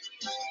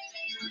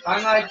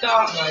 When I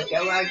start my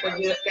go, I can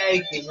do it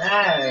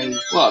today.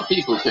 Well,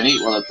 people can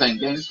eat while they're playing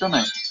games, can't they?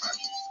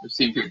 I've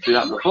seen people do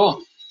that before.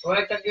 Well,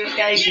 I can do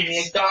it in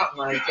the dark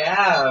my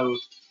go.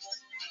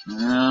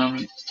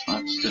 I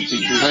just don't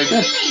think it's very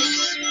good.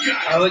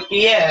 Oh, you.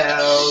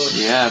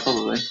 Yeah,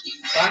 probably.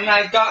 When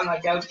I got my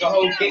go, the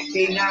whole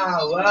 15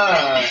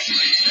 hours.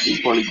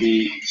 You'd probably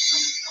be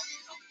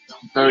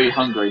very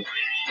hungry.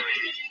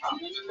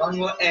 One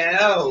more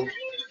L.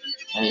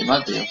 And you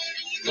might be.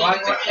 One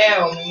more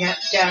L in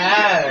that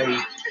day.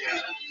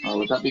 Oh,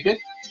 would that be good?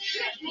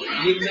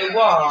 You know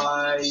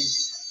why?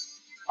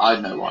 I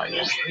know why,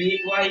 yeah.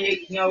 Why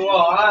you know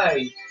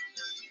why?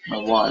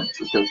 No, why?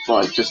 Because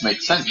why? It just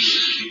makes sense.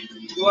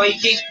 Why you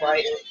think why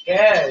it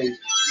goes?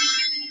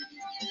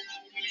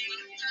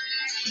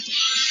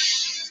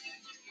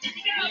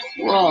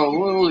 Whoa,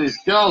 what are all these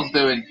girls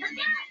doing?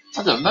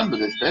 I don't remember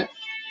this bit.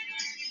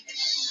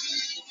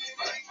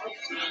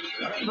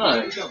 No.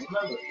 I don't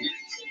remember.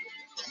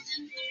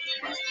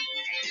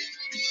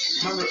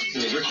 Remember the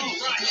original?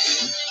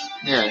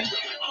 Yeah.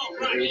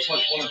 It was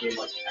like one of the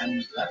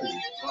end levels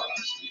as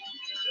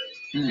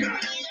well.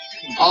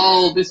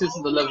 Oh, this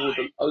isn't the level with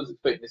the... I was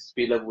expecting this to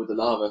be a level with the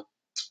lava.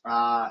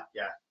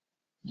 Yeah.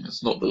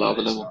 It's not the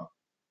lava level. Not.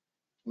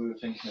 We were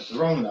thinking of the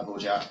wrong level,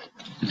 Jack.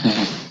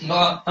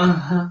 What?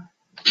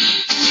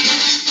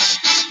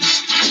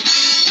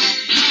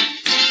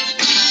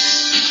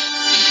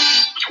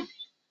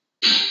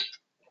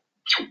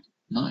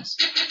 Nice.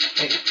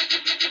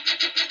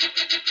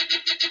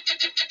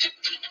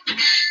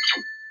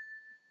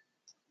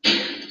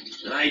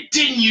 I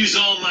didn't use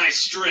all my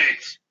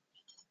strength.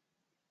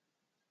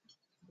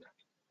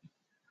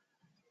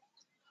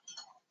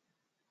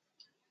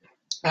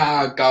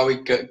 Go we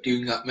get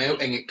doing that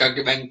milk and it got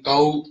to be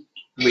cold.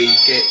 We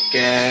get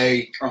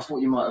gay. I thought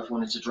you might have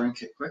wanted to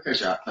drink it quicker,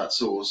 Jack,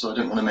 that's all, so I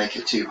didn't want to make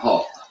it too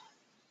hot.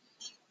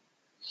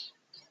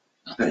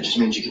 I bet it just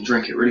means you can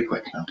drink it really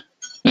quick now.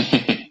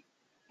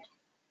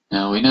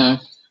 Now we know.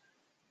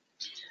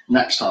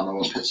 Next time I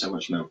won't put so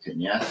much milk in,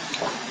 yeah?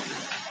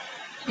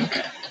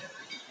 Okay.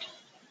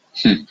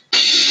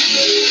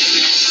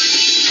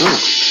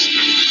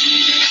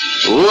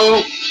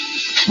 Whoa!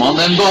 Come on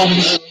then,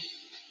 bombs!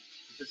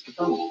 Just the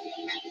done.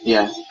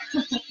 Yeah.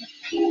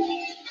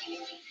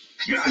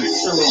 It's been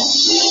so long.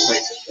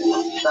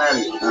 I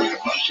barely remember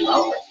much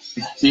about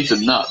it. These are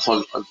nuts.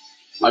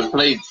 I've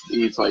played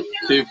these like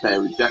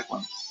 2-player with Jack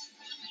once,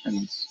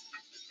 and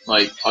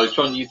Like, I was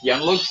trying to use the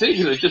analog stick,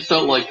 and it just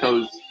felt like I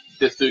was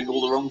just doing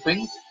all the wrong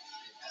things.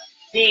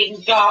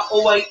 Things got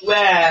always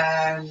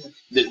wrong.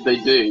 They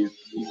do.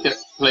 You kept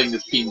playing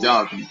this Team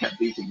Dark, and you kept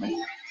beating me.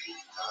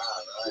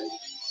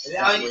 Is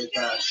that with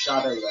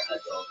Shadow the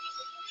Hedgehog?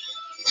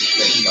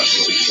 That's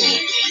what it's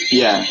called.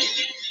 Yeah.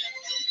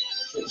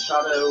 It's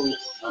Shadow,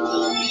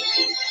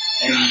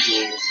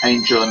 Angel.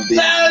 Angel and the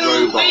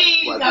robot,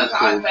 whatever it's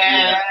called.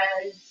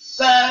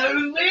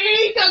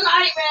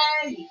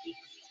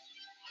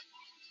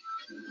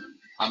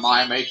 Am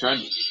I a matron?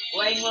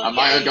 Am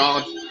I a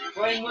god?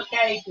 When what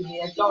gave to me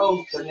a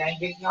gold and then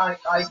get night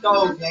I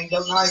gold and then go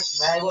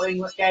nightmare,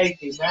 what gave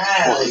to me?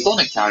 What, the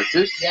Sonic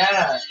characters?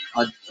 Yeah.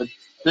 I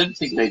don't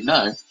think they'd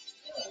know.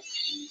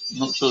 I'm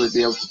not sure they'd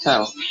be able to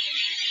tell.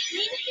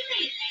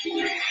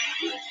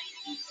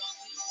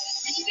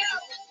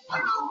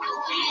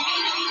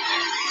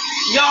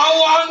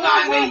 No one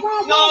like me!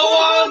 No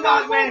one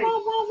like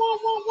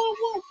me!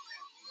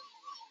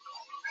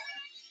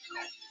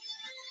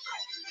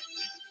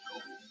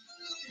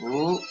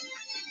 Ooh.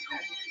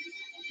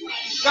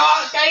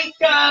 God, they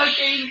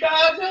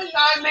doesn't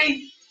like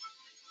me!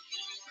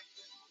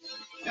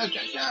 Go, go,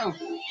 go!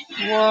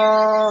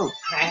 Whoa!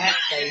 Nah,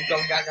 they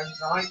don't get them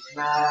right,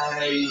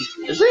 mate.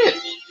 Is it?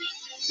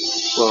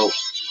 Well,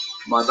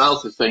 my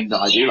mouth is saying that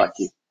I do like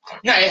you.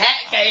 No,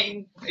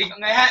 hacking,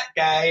 no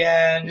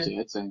hacking. What's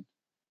it saying?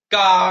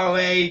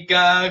 Golly,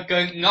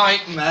 good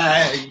night,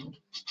 mate.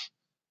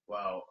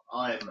 Well,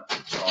 I'm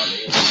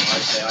Charlie, and I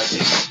say I do.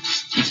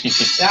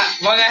 That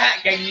one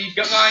hacking, you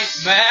good night,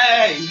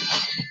 mate.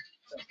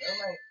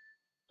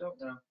 Don't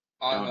know, mate.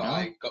 Don't know.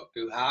 I got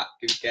to hack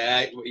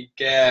again,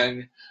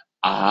 weekend.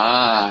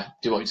 Ah,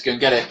 do you want me to go and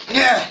get it?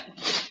 Yeah.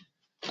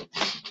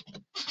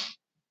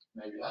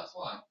 Maybe that's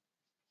why.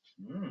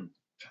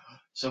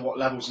 So what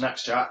level's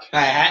next, Jack?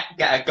 I had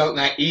to go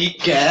night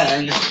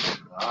again.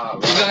 Ah,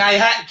 Because right. I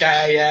had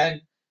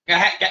again.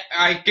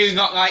 I do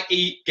not like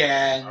eating.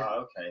 Ah,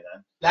 okay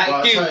then. Like Well,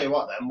 I'll you. tell you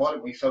what then, why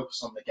don't we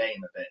focus on the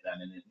game a bit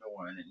then and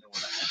ignore that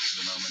head for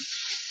the moment.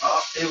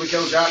 Oh, here we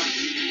go, Jack.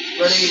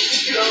 Ready,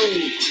 go!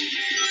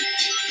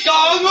 Go,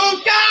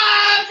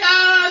 God,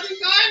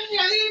 doesn't like me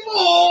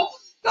anymore.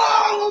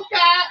 Go,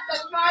 God,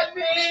 doesn't like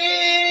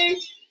me.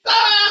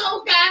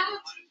 Go, God,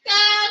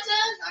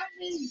 doesn't like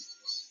me.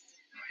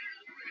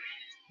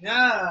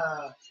 No.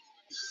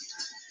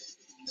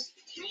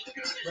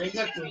 Bring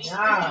up to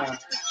now.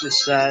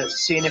 Just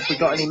seeing if we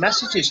got any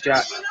messages,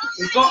 Jack.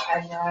 We got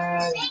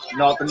a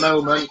Not at the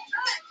moment,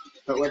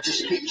 but we'll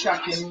just keep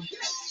checking.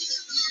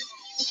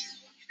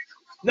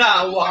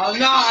 no one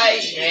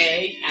like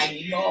me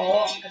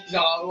anymore.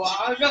 No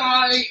one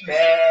like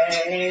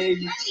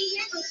me.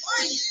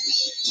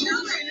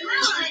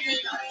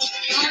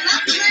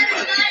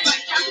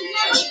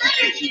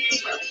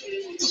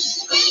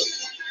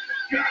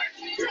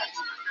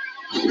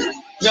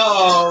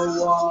 No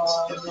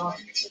one.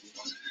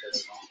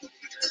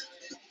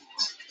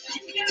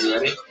 You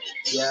ready?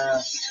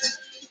 Yeah.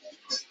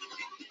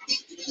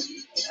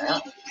 Yeah.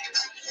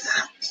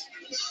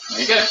 There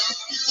you go.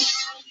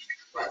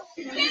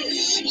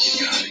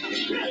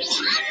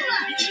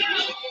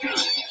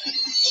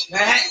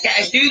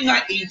 I do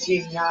not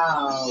eating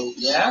now.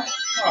 Yeah?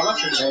 Oh,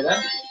 that's okay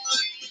then.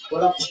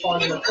 We'll have to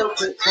find an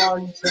appropriate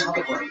time to have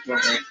a break,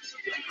 won't we?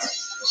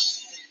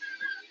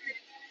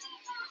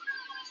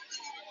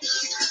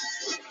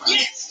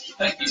 Yes.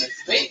 Thank you,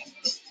 Mr. B.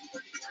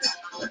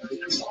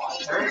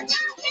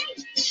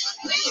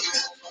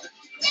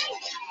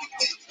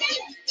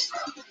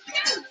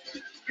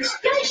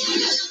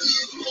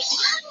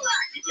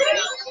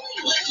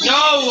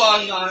 No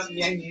one likes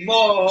me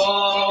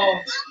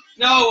anymore.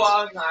 No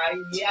one likes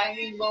me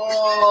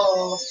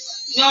anymore.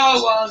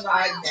 No one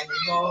likes me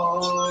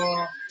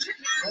anymore.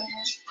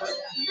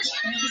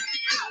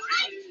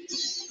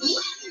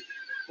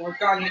 We're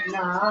done it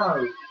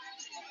now.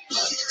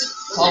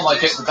 Oh, I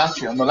might get the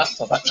battery on the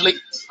laptop, actually.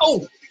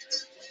 Oh!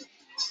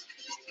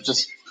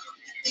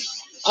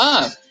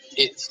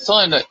 It's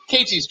time that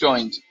Katie's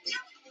joined.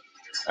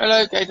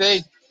 Hello,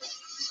 Katie.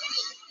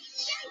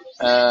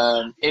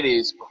 It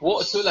is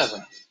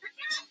 11:15,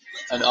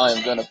 and I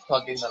am going to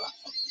plug in the laptop.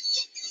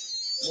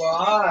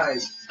 Why?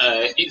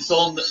 It's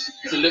on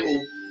the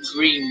little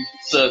green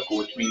circle,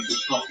 which means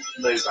it's not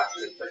low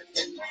battery. But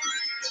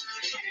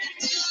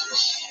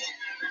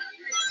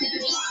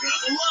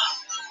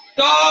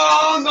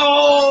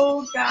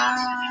Donald,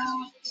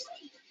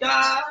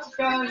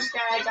 don't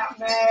stare at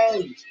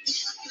me.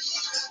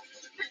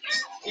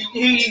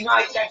 You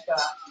like that?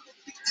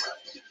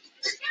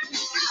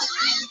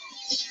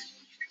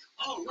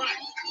 All right.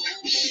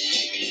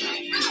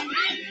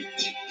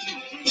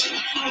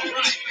 All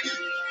right.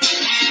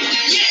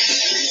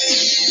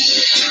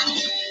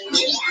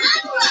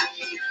 All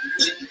right.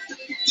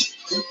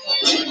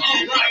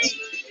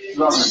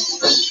 rather than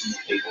extension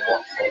people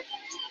watch it,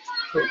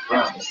 put it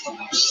around it.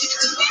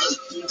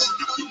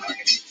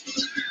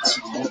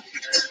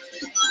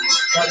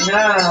 But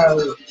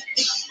no.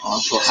 I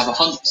shall have a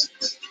hunt.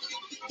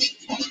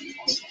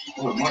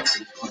 Oh, it might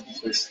be quite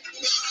good.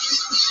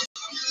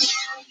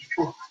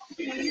 Nope.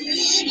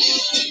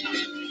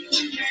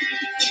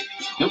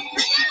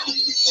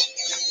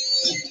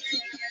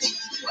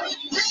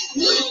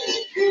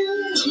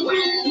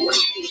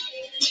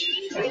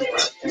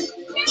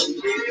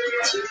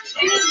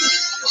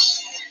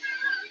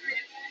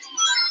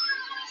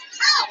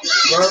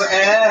 Go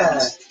air.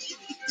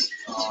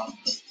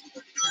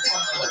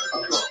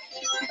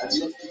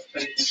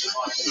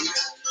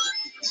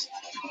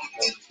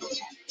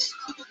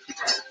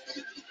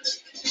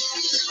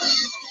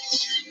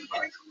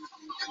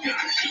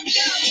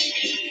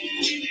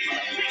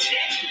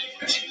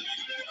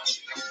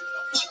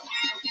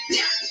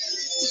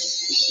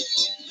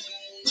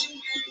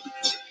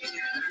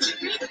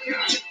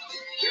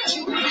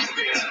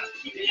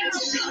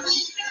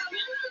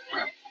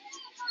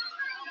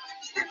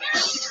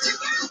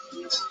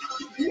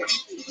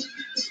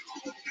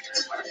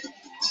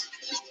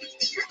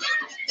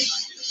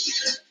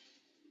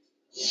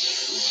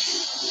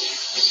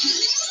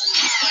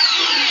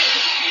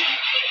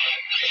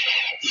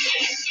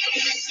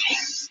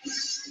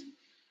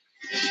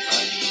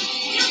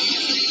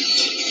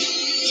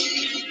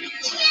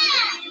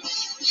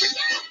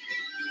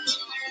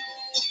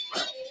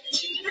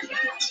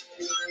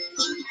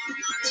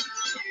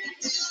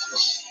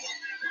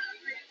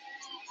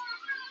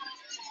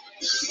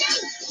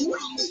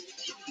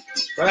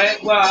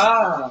 Right,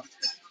 wow.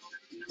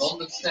 On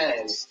the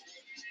stairs.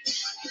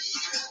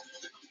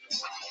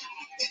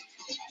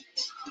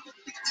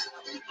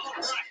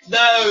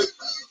 No.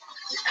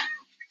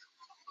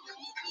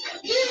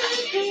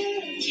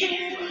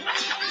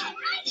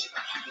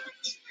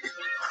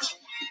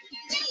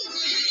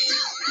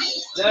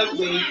 No,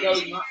 we go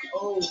not.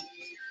 Oh,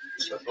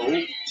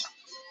 Oh.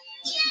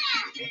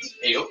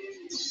 Hey up.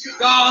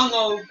 gone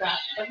all that.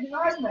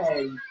 Annoyed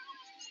me.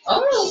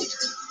 Oh!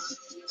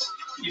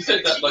 You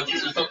said that like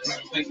it was something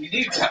completely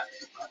new, Cat.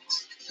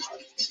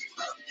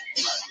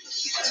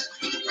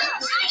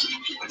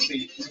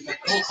 See,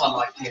 of course I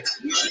like it.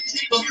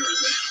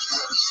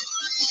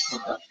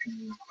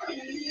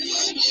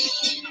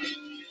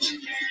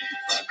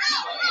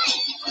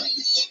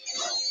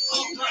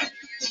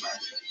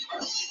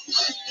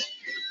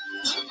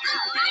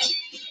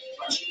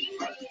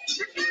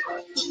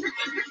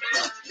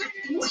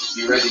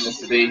 You ready,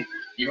 Mr. B?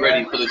 You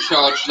ready for the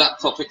charged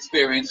laptop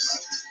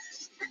experience?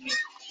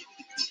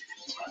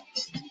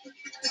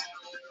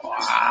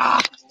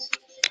 Ah.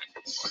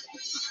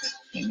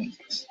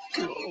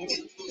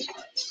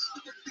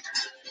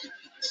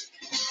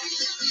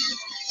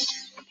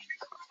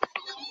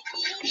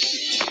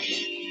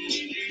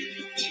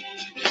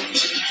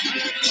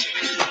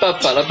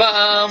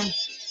 Ba-ba-da-bam!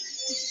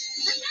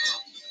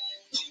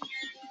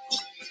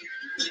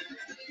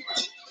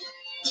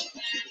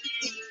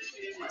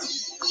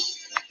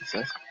 What's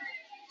that?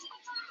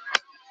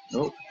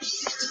 Nope.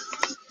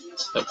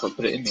 Don't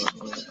put it in there.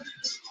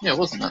 Yeah, it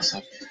wasn't that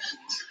sad.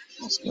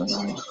 What's going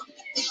on?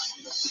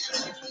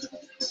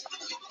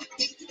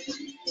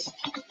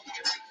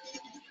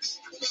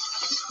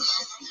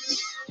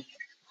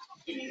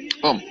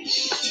 Boom.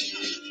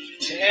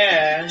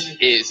 Yeah.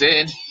 It's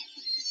in.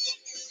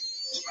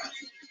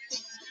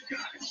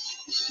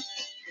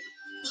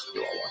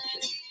 You are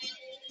watching.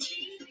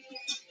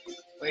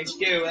 We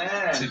do,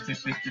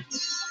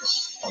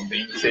 I'm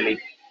being silly.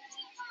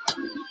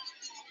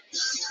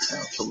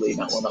 I'll probably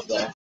that one up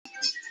there.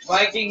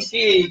 Viking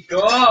Key,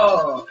 go!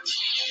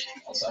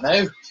 I don't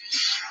know.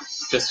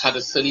 Just had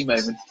a silly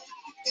moment.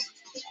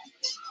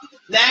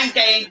 Then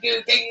game,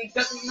 good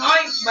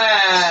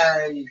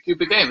nightmare!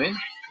 Cooper Gaming?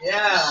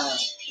 Yeah.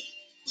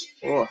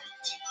 Oh.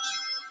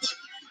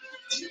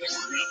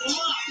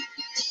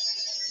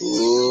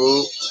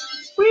 Ooh.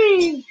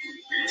 Whee!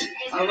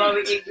 I love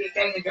it if you're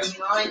getting a good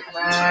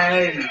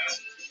nightmare.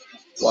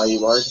 Why are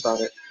you worried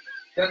about it?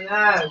 Don't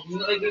know, you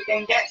know if you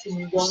can get to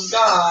me one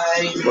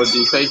guy. What did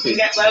you say to You you?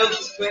 get welcome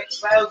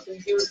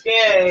to the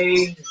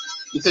game.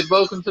 You said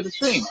welcome to the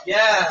stream.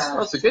 Yeah.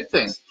 That's a good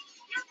thing.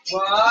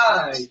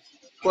 Why?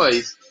 Well,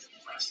 he's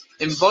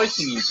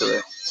inviting you to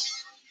it.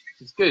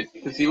 It's good,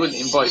 because he wouldn't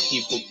invite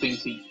people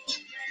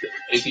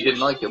if he didn't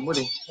like them, would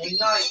he? A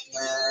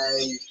nightmare.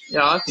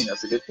 Yeah, I think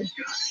that's a good thing.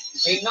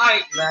 A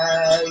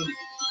nightmare.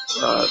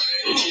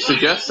 It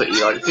suggests that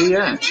you like to,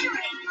 yeah.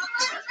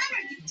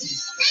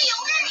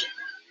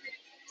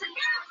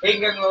 He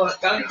can look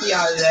donkey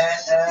out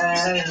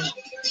there.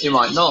 You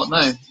might not,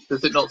 no.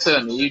 Does it not say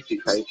on the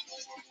YouTube page?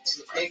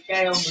 It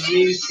came on the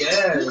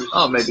YouTube.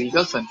 Oh, maybe he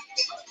doesn't.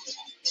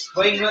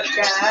 Why not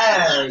go?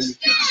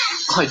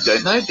 I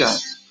don't know, Jack.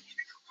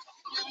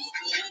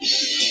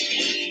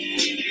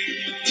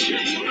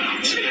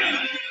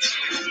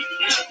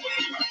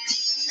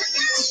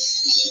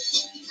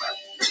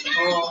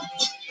 Oh.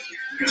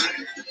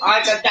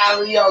 I got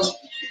carry on.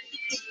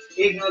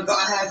 Even I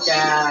got a head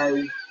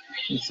down.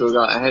 You still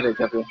got a headache,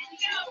 have you?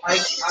 I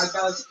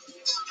got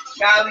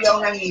carry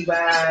on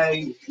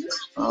anyway.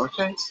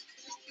 Okay.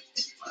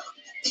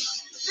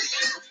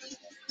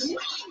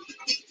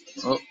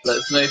 Well, let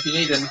us know if you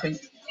need anything.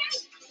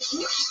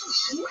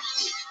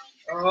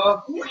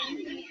 Oh.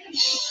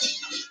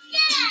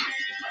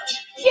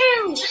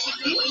 You!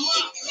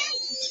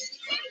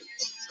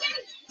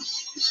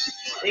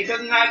 Ik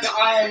kan maken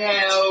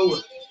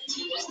INL.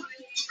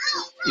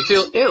 You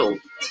feel ill?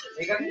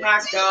 Ik kan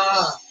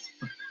maken.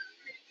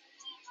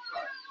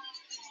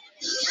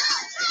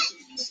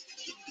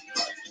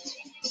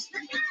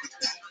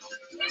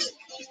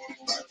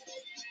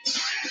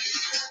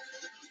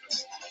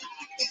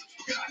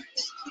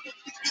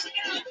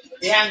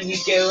 Yeah, you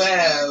go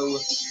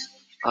out.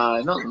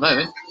 Not at the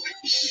moment.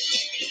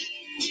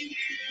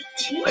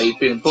 Are you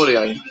feeling poorly,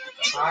 are you?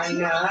 I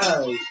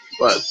know.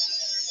 Well,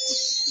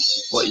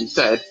 what you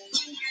said.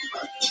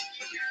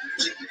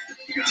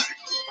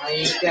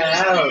 I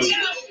go.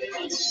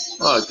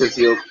 Oh, because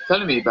you're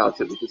telling me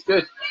about it, which is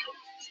good.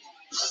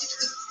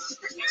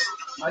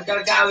 I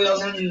gotta carry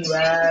on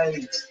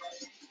anyway.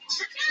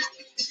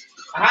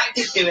 I had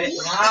to do it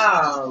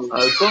now.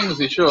 As long as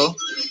you're sure.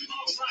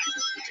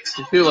 If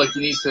you feel like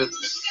you need to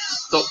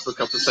stop for a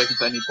couple of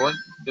seconds at any point,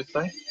 just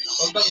say.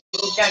 I've got to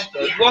get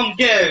this. One,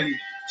 two.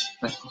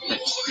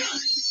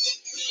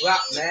 Right,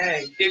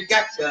 man. Two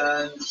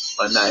captains.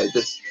 I know,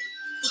 just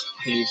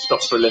can you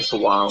stop for a little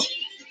while?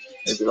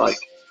 Maybe like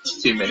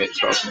 2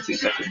 minutes rather than 2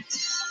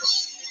 seconds.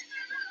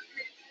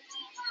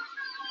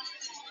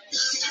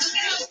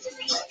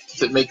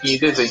 Is it making you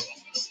dizzy?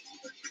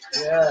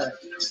 Yeah.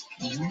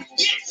 Mm-hmm.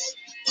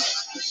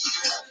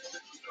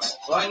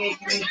 Why need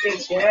me to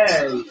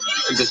go?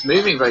 It's just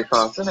moving very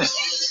fast, isn't it?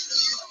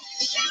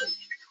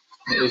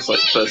 It is like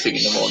first thing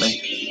in the morning.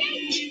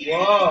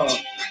 Whoa.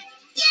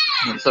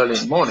 And it's early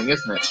in the morning,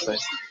 isn't it? So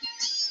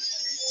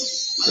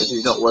if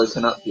you've not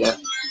woken up yet,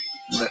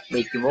 it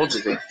makes you more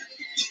dizzy.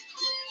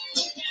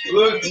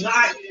 Look,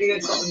 nice to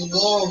get something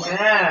more,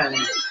 man.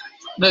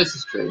 No, this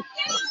is true.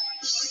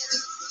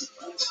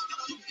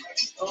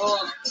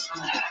 Oh.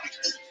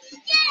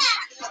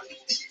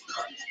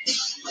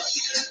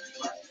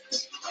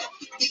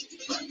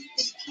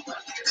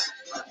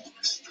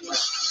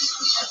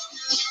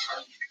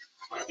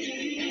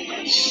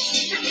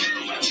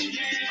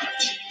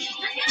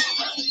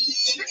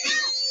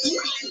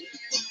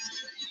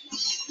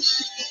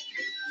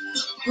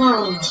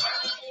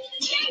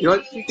 You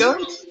like to keep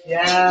going?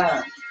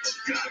 Yeah.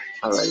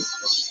 Alright.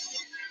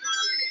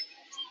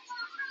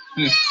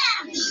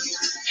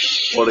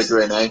 What a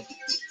grin, eh?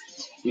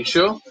 You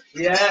sure?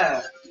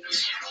 Yeah.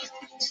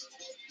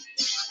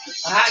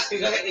 I had to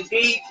go get the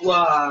deep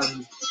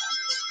one.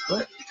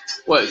 What?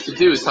 Well, it's to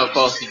do with how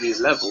fast you do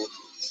the levels.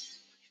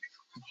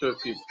 I'm sure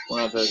if you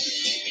want to have a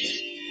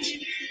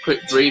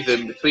quick breathe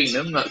in between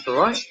them, that's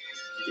alright.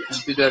 You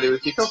did earlier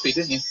with your coffee,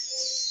 didn't you?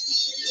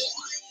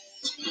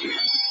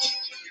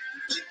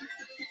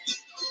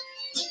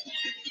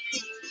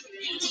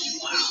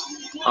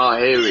 Ah,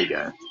 here we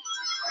go.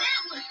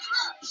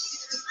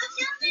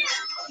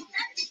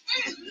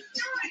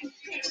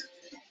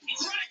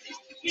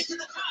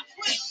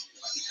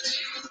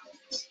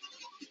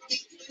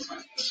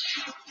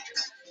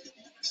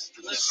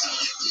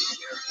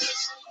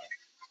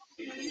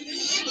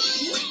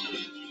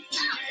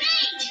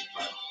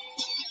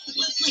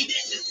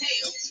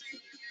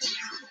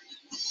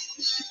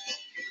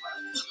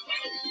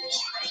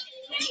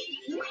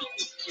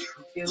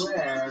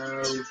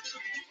 Well,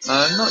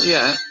 Not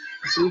yet.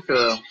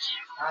 Super.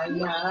 I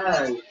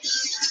know.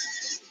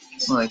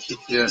 Like, if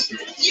you're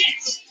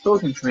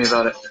talking to me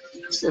about it.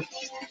 Good.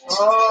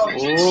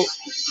 Oh.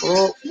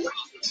 Oh.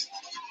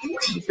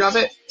 You grab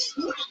it.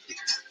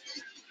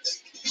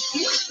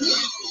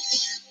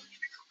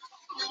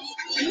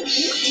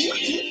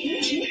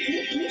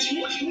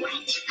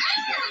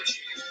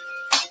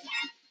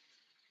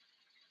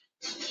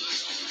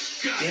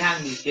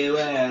 Behind me,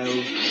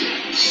 Joel.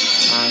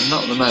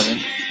 Not at the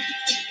moment.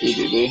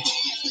 EDD.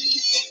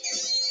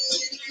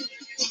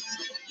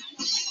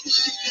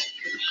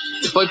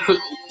 If I put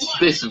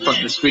this in front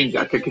of the screen,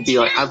 Jack, it could be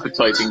like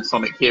advertising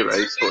Sonic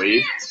Heroes for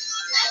you.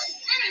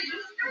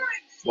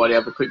 While you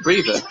have a quick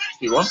breather,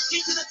 if you want.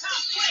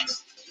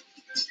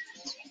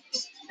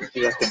 What do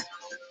you reckon?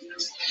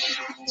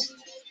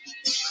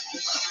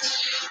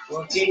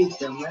 What is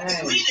the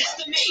man?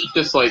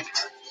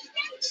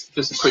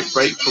 Just a quick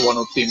break for 1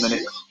 or 2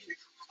 minutes.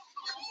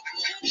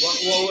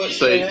 What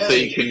So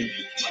you can,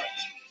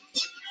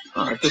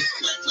 just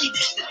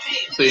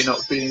so you're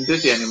not feeling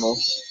dizzy anymore.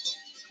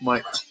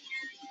 Might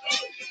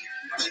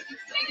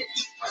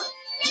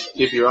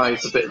give your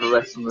eyes a bit of a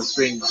rest on the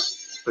screen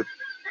for a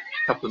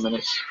couple of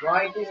minutes.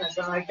 Why didn't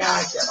I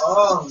get it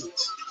on?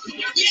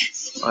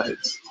 Right,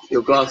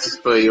 your glasses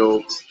for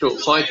your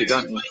short-sighted,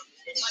 aren't you?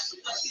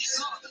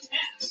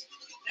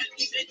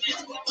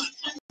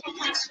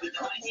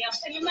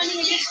 Put your money in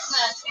this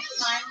first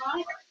time,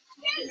 right?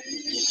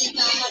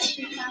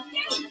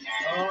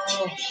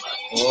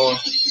 Oh.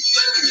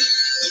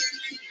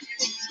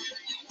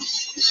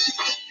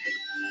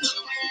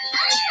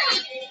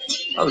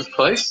 That was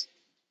close.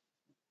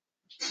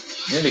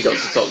 Nearly got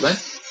to the top then.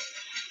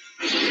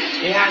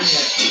 Behind me,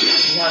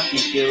 lucky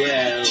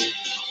Joel.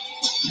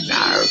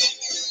 No.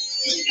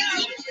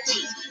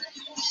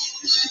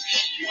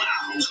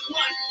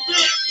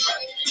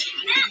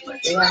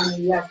 Yang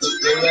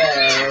Yakito.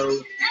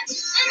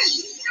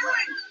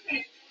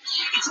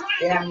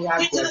 Yang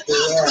Yakito.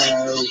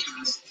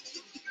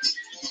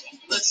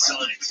 Let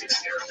Sonic take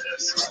care of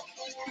this.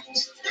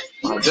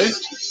 I do.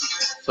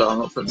 So I'm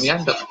not putting the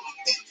end up.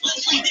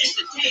 Let's leave this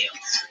to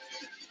Tails.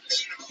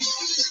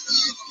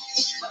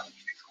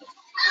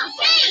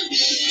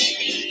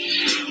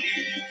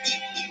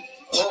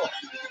 Oh,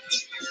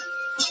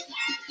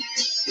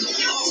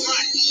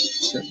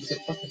 Is it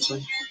fucking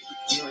thing?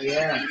 oh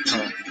yeah.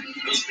 Oh.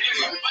 Those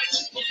barrier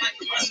devices look like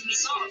the ones we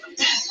saw in the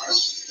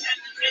past. And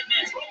the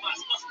Deadman's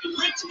robots must be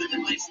linked to the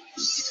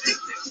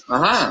devices.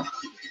 Aha!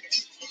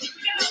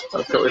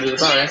 I've got rid of the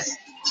barrier.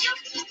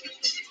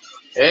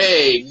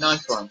 Hey,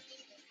 nice one.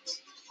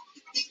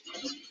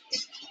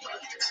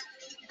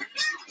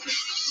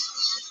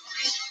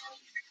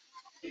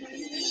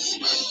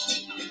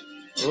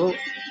 Oh.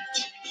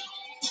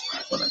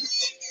 Got it.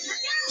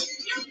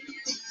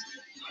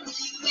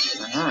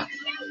 Aha.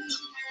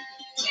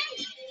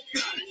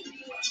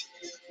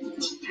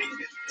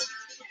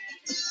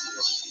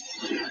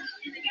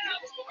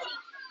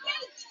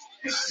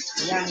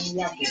 Yang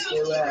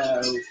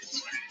Yakito.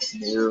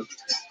 No.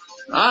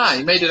 Ah,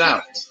 you made it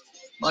out.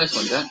 Nice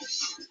one, Jack.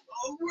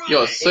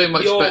 You're so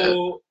much better.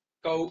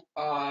 Go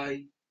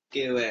I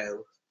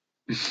go.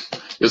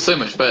 You're so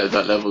much better at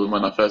that level than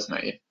when I first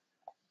met you.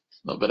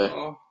 Not better.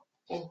 Oh,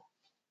 oh.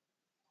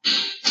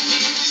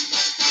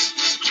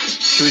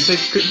 Should we take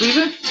a quick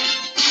breather?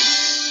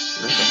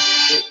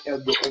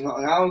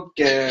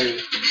 Okay.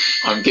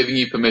 I'm giving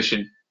you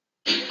permission.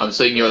 I'm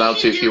saying you're allowed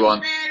to if you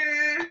want.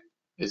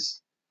 As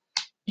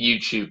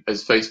YouTube,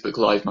 as Facebook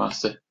Live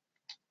Master.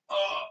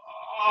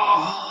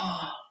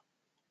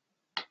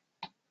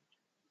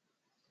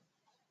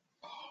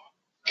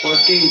 What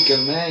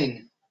giga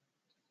man?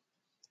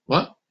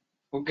 What?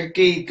 What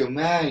giga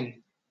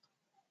man?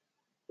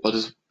 What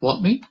does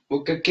what mean?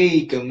 What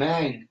giga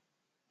man?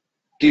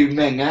 Give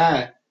man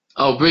ah.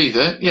 Oh,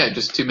 breather? Yeah,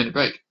 just 2-minute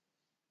break.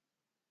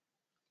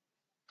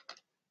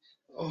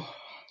 Oh.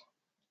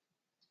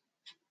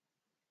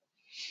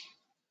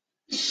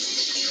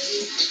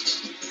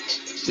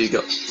 So you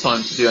got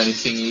time to do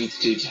anything you need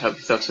to do to help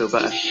yourself feel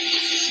better.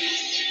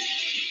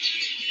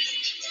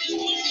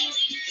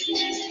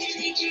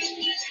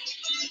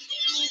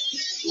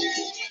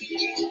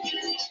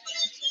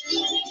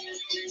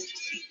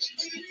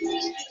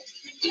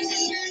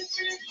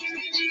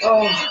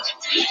 Oh.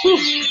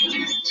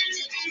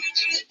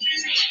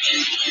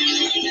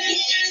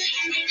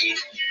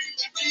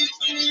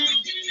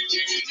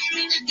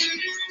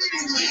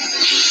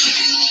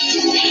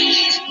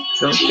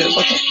 Don't get a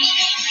bucket.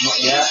 Not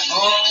yet.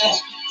 Oh.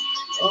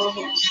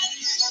 Oh.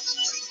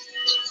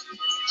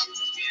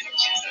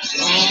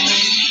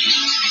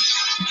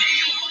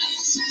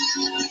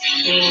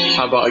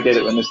 How about I get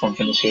it when this one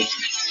finishes?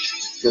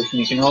 Do you reckon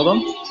you can hold on?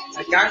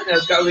 I can't know.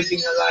 Got everything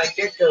I like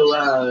it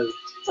to.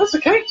 That's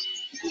okay.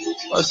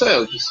 Like I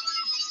say,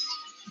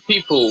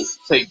 people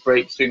take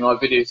breaks during live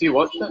videos you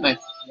watch, don't they?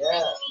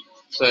 Yeah.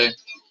 So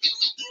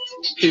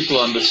people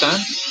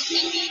understand.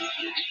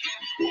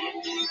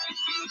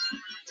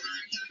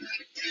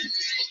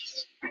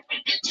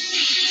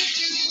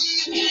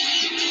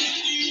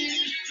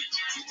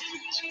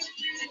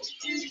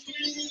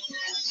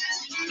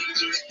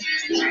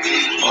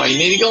 Oh, you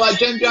need to go like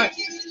Gem Jack.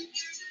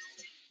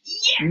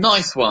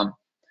 Nice one.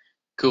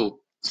 Cool.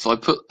 So I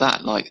put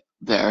that like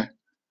there.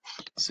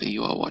 So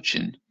you are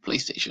watching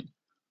PlayStation.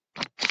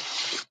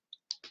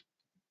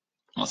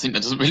 I think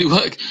that doesn't really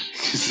work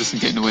because it doesn't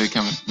get in the way of the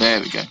camera. There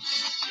we go.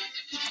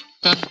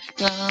 Dun,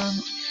 dun.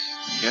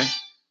 There we go.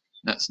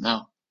 That's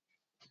now.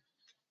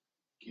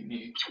 Give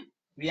me.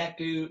 We have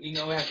to, you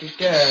know, we have to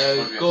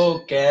go.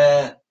 Go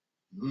get.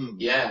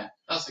 Yeah,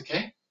 that's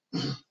okay.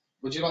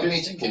 Would you like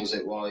me to pause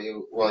it while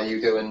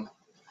you go and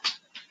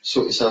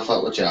sort yourself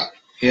out with Jack?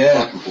 I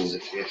Yeah. can pause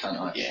it for you, can't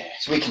I? Yeah.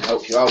 So we can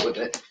help you out with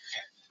it.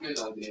 Good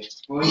idea.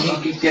 We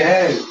need to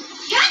go.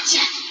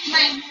 Gotcha,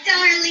 my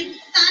darling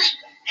Sonic.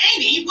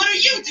 Amy, what are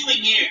you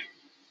doing here?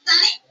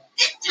 Sonic,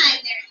 this time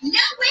there's no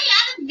way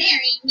out of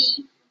marrying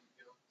me.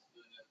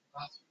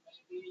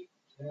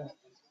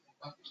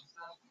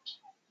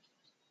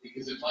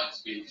 Because it might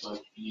be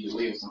like you need a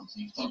wee or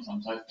something.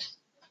 Sometimes I.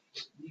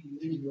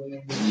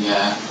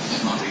 Yeah,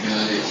 it might be a good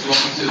idea. Do you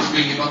want me to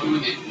bring your bucket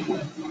with you?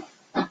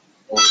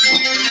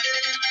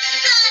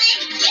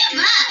 Sonic, give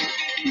up.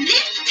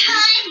 This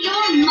time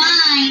you're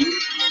mine.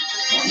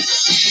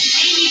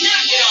 Amy,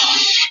 knock it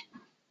off!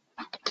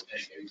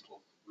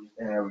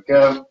 There we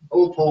go.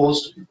 All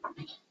paused.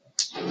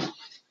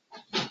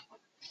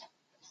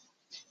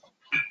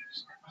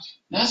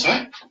 That's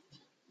right.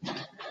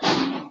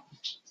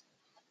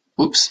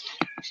 Whoops.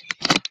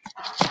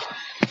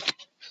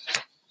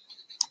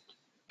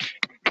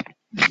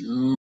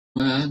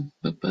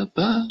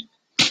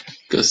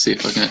 Gotta see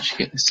if I can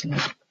actually get this to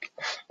work.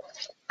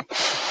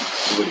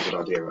 A really good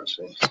idea,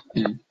 actually.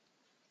 Mm.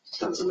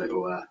 That's a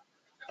little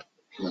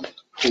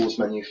pause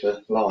menu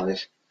for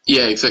live.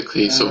 Yeah,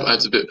 exactly. It sort of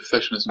adds a bit of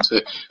professionalism to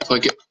it. If I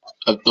get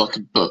like a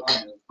book.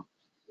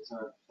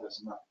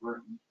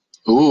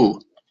 Ooh.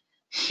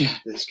 Yeah.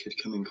 This could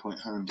come in quite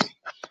handy.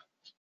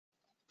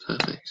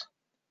 Perfect.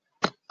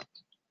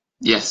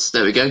 Yes,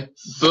 there we go.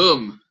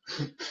 Boom.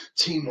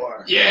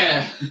 Teamwork.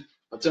 Yeah.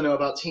 I don't know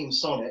about Team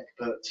Sonic,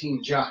 but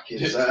Team Jack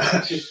is.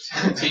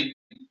 Team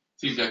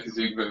Jack is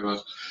doing very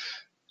well.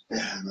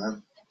 Yeah,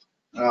 man.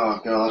 Oh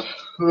God.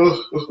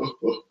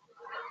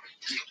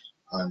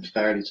 I'm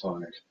fairly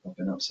tired. I've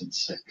been up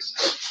since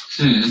 6.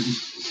 And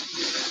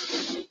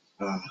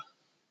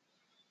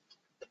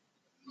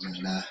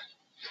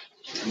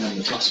then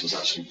the bus was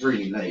actually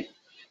really late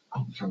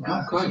from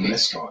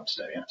Liscard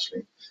today,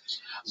 actually.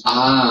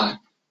 Ah.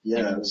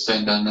 Yeah, it was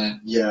staying down there.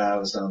 Yeah, I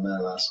was down there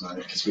last night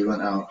because we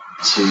went out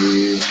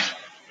to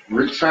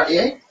Route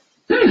 38.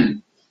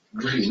 Really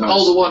nice.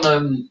 Oh, the one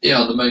on the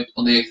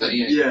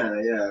A38.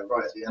 Yeah,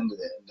 right at the end of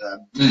it.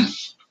 And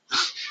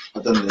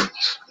I've done the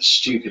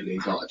stupidly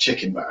got a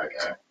chicken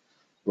burger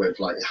with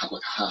it had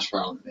like a hash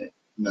brown in it,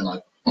 and then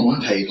I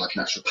paid like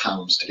an extra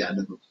 £1 to get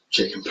another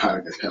chicken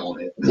burger put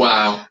on it.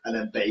 Wow. And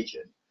then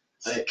bacon.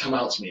 And it come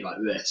out to me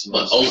like this. And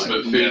like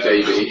ultimate food,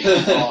 baby.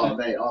 Oh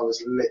mate, I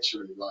was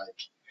literally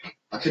like,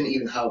 I couldn't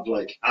even have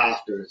like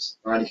afters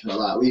or anything like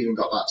that. We even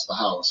got back to the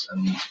house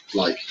and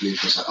like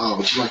Luke was like, "Oh,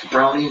 would you like a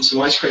brownie and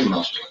some ice cream?" And I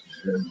was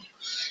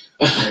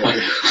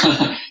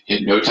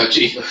like, no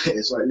touchy.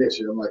 It's like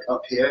literally, I'm like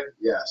up here,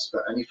 yes,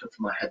 but anything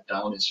from my head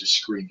down is just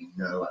screaming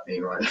no at me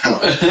right now.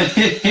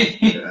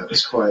 Yeah, it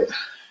was quite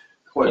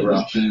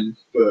rough,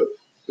 but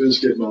it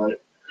was a good night.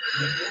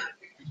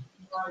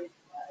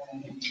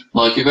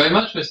 Thank you very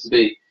much, Mr.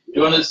 B. Do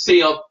you want to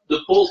see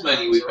the pause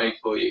menu we've made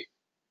for you?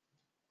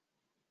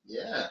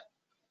 Yeah.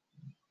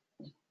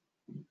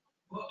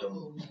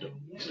 Come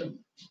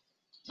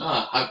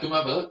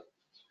have a look.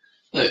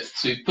 Look,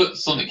 so we've put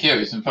Sonic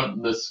Heroes in front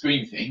of the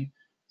screen thing,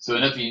 so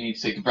whenever you need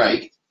to take a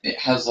break, it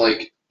has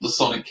like the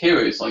Sonic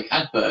Heroes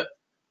advert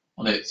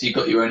on it, so you've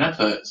got your own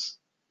adverts.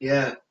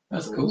 Yeah.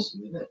 That's cool.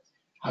 Awesome, isn't it?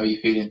 How are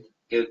you feeling?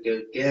 Good,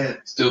 yeah.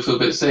 Still feel a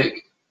bit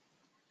sick?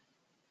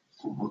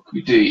 What can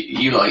we do?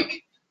 Are you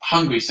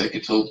hungry sick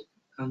at all?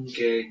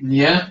 Hungry.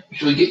 Yeah?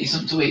 Shall we get you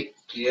something to eat?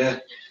 Yeah.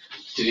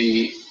 Did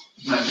you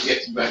manage to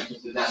get some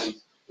breakfast at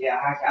Daddy's? Yeah,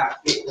 I got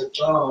it with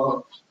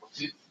dog.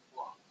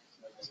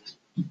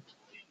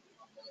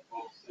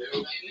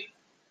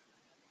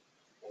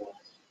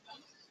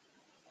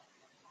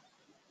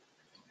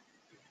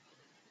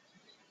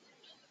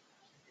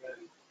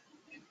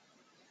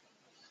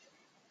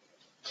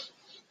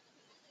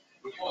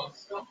 Which one?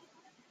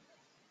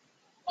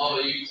 Oh,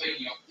 are you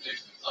taking off the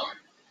chicken? Sorry.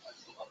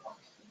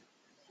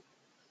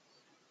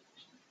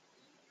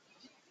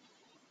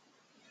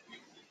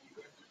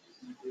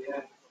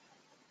 Yeah.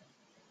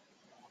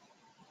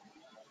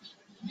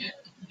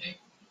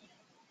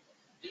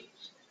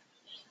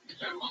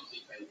 Whichever one's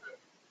your favourite.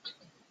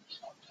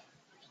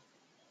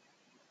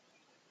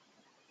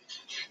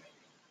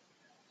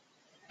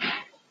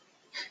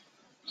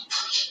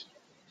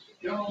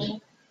 Yo,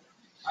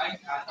 I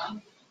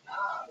can't.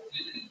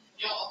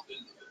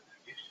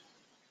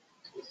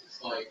 This is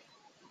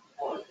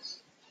qualities.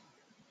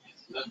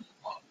 It's 11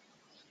 o'clock.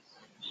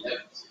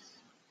 11.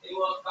 It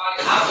was like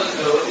hours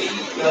ago.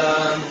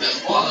 That's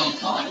quite a long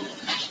time.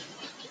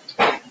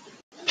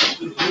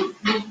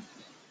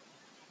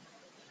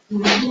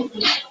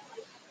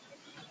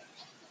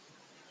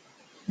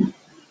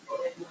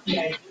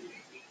 Yeah.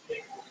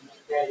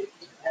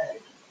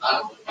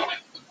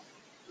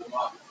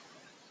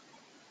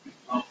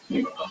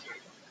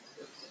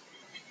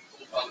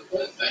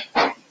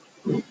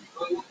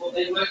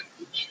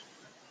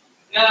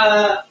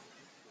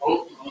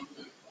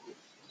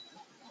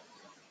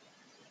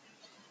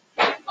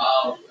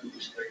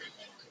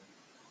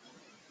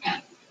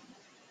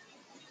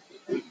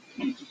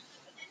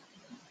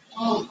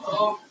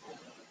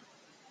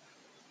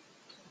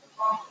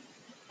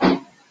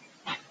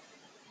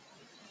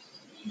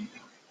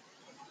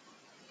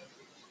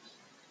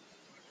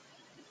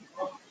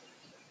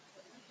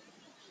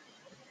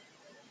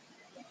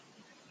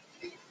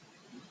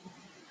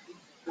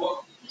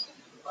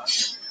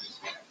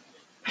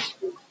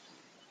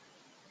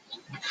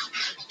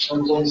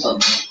 I'm doing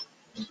something.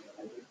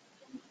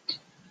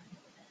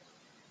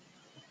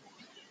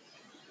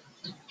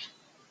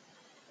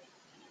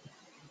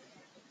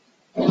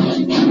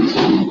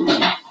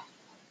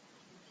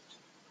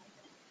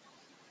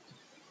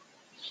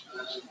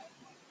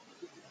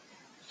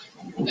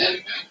 There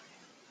we go.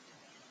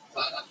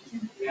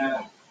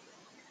 Yeah.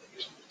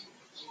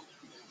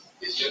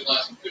 It's just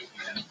nice and good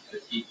for them, so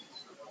it's easy to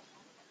survive.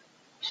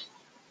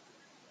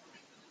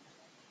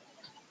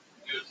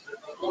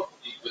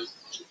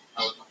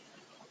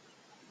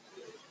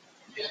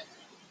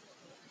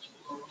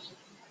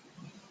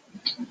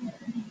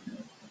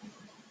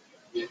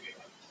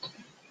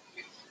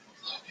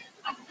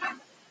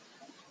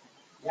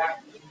 Yeah.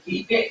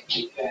 Keep it.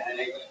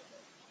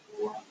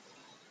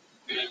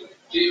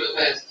 Do your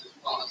best as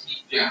far as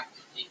keep Jack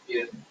to keep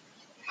you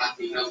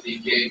happy, healthy,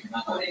 engaged, and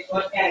But it's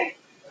okay.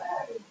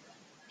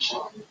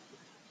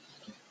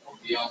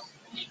 the answer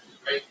you need to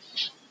break.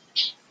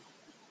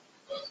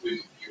 But with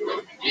your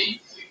own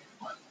needs, it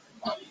might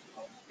be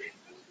complicated.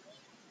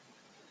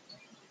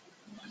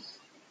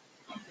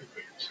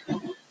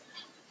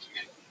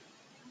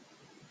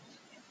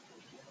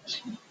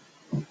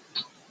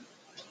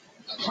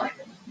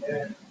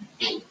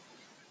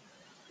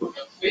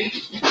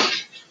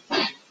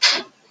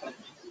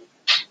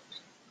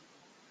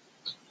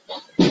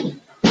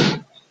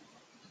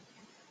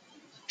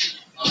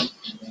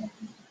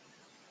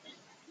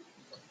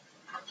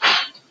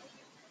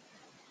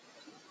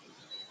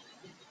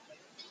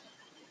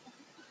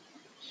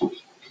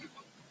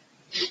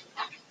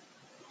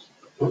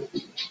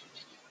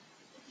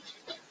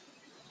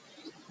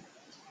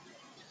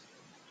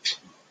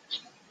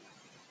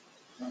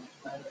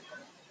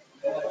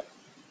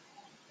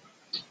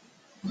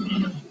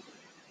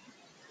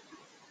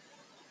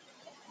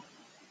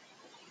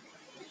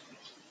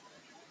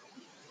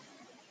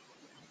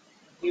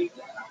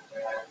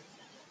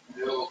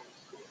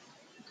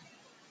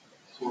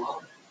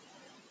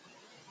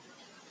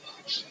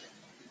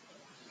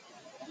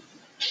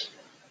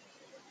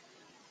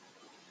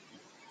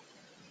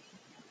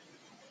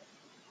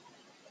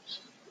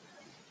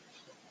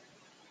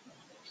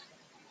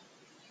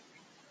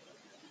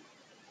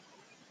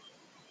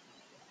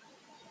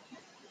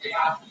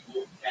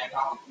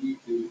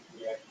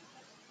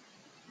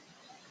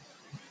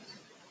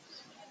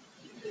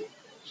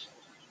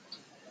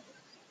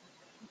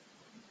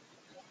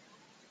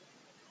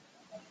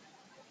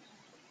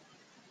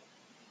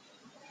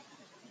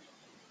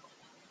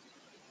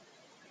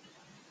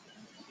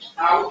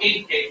 Áo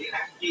in kèm như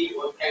anh chi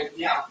của kèm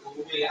với áo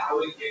cũng như áo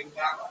in kèm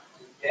với áo.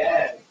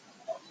 Yeah.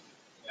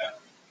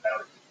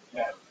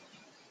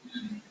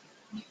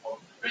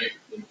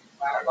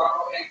 Và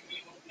có em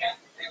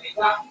em đi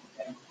lắm.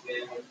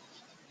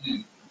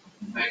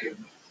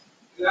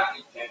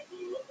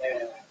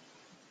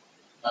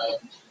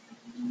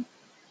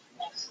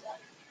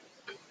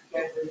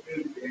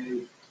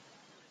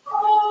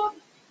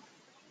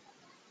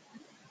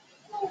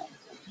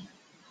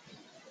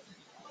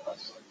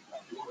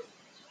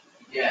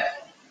 Yeah.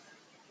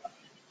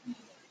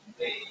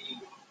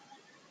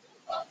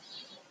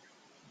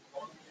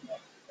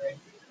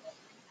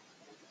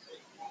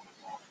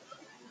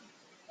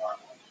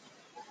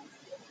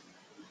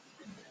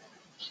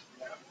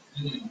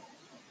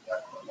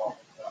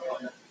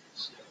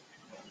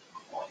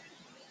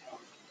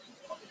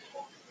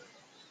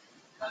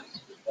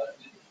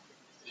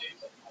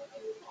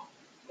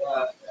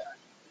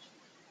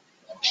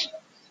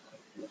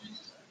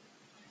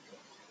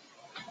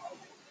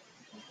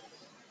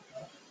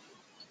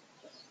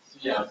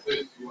 Yeah, so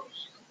if you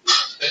watch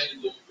extended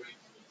little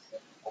briefs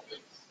and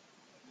topics,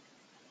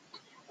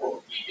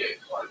 or we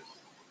get close.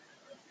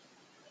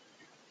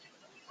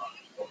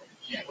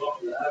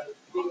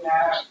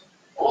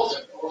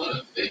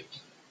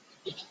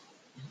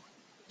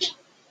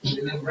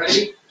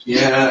 Ready?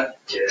 Yeah.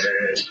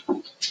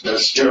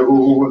 Let's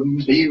go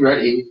and be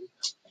ready.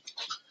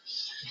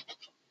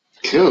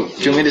 Cool.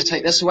 Do you want me to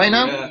take this away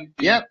now? Yeah.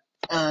 Yep.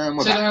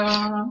 We're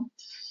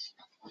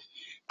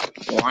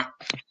back.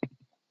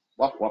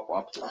 Wop, wop,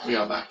 wop. We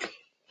are back.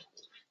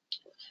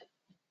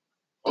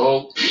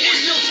 Oh,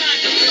 There's no time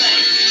to play.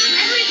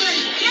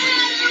 Everybody, get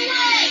out of the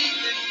way!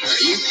 Are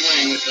you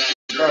playing with that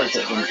Very girl's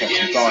good heart interesting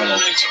again, dialogue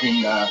Sonic? between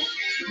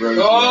Rosie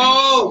Go!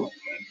 and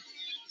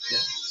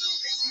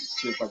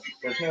she was like,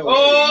 there's no way Oh!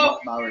 you're not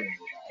marrying me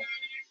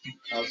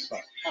now. I was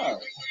like, oh.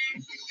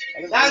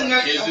 I didn't Dang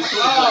realise- it. Here's the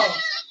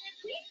Oh.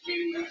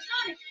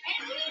 Sonic,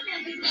 and we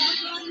never got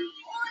one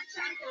or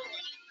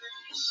chocolate.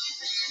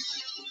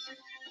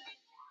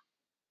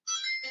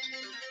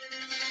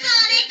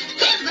 Sonic,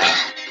 give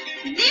up!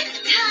 This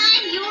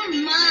time you're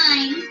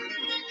mine.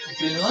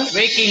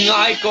 Making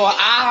like an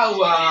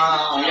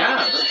hour.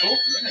 yeah, that's awesome,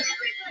 isn't it?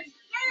 Everybody,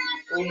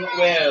 get out of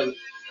the Well.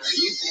 Are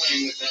you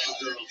playing with that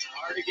girl's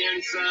heart again,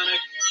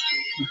 Sonic?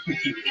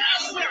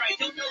 I swear I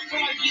don't know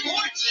Froggy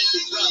or Cheeky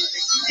Brother.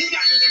 You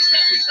got mixed up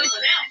with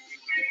someone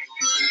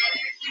else.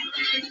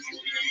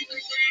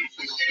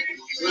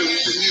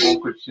 This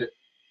awkward shit.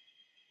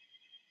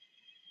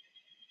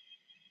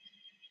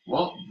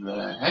 What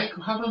the heck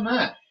happened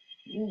there?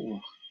 Ooh.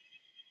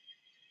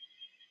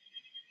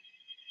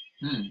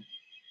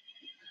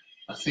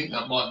 I think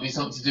that might be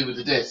something to do with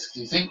the disc.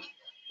 Do you think?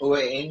 We're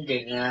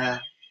ending.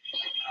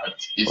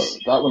 It's,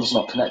 But that one's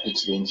not connected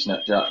to the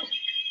internet, Jack.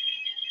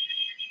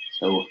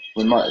 So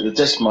the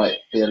disc might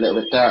be a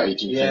little bit dirty.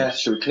 Do you think?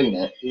 Should we clean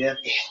it? Yeah.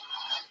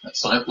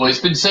 that's fine. Well, it's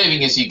been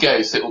saving as you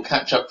go, so it will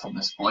catch up from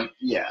this point.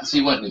 Yeah. So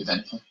you won't lose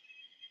anything.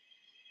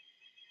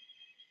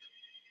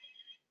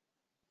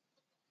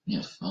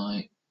 Yeah,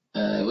 fine.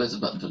 Where's the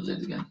button for the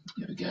lid again?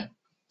 Here we go.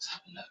 Let's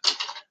have a look.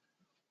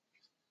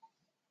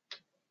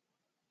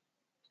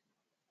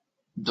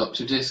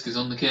 Dr. Disc is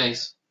on the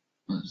case.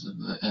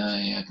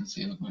 Yeah, I can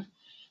see it.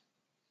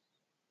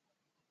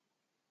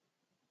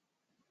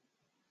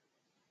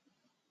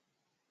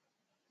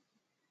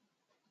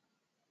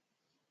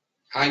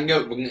 I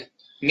know.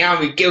 Now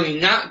we're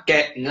doing that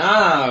get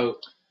now.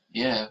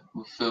 Yeah,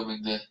 we're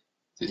filming the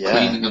Yeah.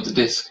 cleaning of the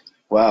disc.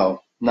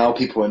 Well, now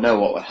people will know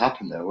what would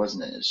happen though,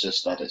 wasn't it? It's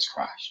just that it's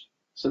crashed.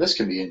 So this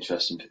can be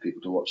interesting for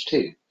people to watch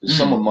too. Because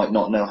someone might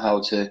not know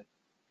how to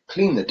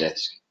clean the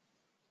disc.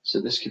 So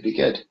this could be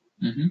good.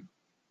 Mm-hmm.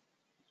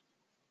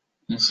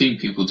 I've seen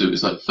people do it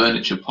as like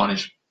furniture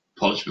polish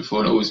before,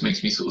 and it always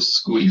makes me sort of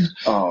squeeze.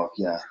 Oh,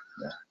 yeah.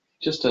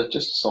 Just a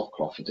soft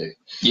cloth would do.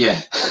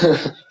 Yeah.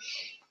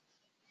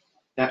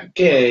 That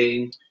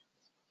game.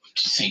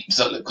 Does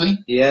that look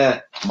clean?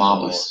 Yeah.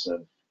 Marvellous.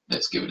 Awesome.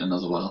 Let's give it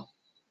another whirl.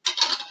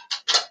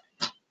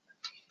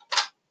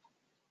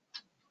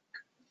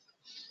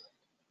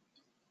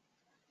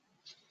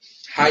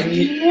 Hai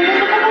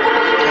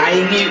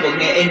nhiêu còn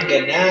nghe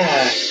ending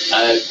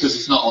Because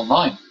it's not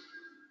online.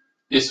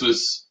 This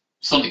was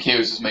Sonic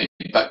Heroes was made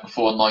back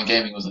before online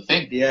gaming was a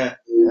thing. Yeah.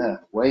 Yeah,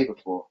 way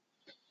before.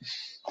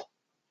 In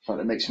fact,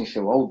 it makes me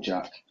feel old,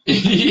 Jack.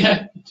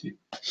 Yeah.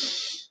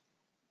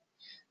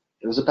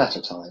 It was a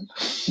better time.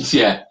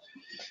 Yeah.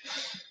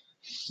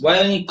 Why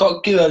only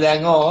got good,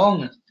 hang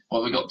on?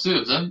 Well, we got two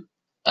of them,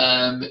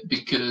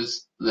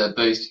 because they're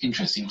both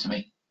interesting to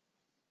me.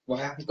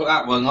 Why haven't you got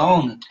that one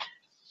on?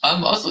 I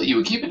thought you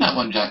were keeping that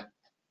one, Jack.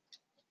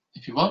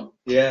 If you want.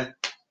 Yeah,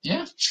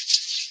 Yeah.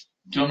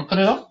 Do you want to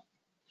put it on?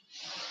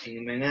 in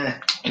a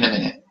minute. In a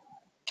minute.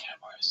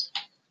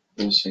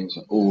 Those things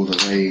are all the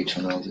rage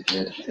when I was a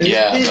kid.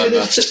 Yeah, I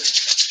remember.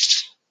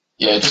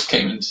 Yeah, I just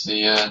came into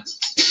the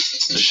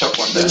shop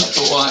one day and I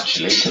thought, well,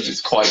 actually, because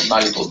it's quite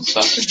malleable and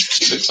stuff,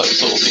 it looks like the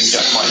sort of thing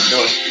Jack might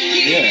enjoy.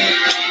 Yeah.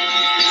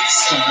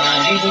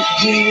 Silent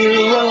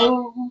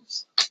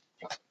heroes.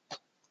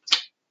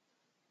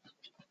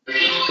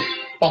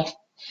 Oh.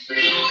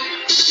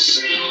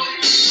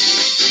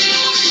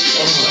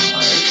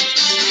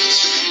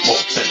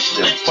 What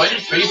percentage?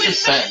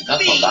 23%.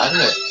 That's not bad,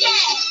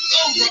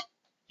 is it?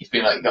 You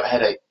feel like you got a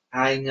headache.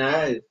 I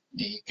know.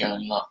 You're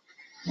going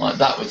like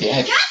that with your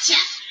head. Gotcha,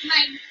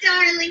 my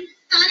darling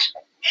Sonic.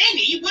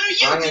 Amy, what are you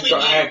I'm doing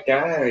got here? a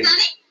Gary.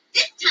 Sonic,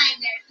 this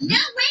time there's no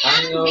way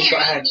I'm I'm got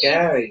a marrying you.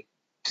 Gary.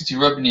 Because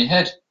you're rubbing your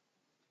head.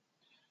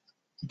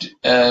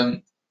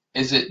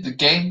 Is it the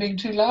game being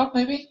too loud,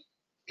 maybe?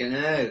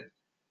 Know.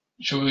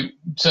 Shall we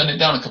turn it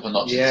down a couple of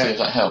notches Yeah. and see if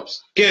that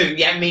helps? Go,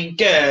 yeah, I mean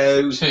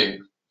go. 2.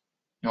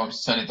 You want me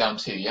to turn it down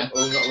 2, yeah?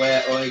 Or not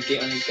where I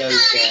get on the go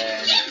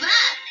again.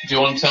 Do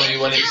you want to tell me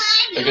when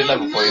it's a good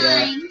level for you?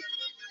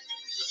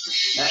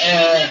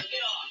 Yeah.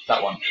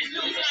 That one. There's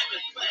no time to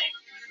play.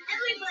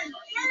 Everyone,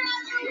 get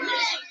out of the way.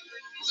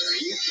 Are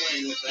you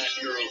playing with that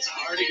girl's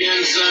heart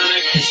again,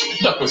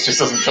 Sonic? Knuckles just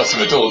doesn't trust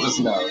him at all,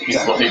 doesn't he? No, He's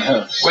like,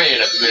 wait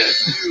a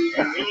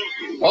minute.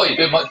 Oh, you're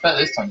doing much better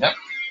this time, Jack.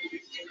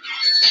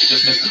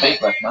 Just missed the big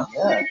breath, man.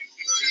 Yeah.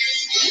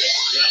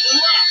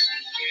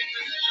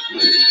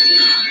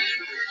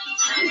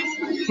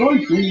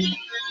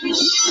 Yeah,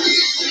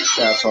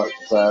 that's right.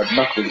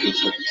 Knuckles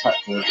was the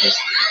protector of the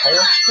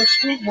Chaos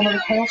Crystal, one of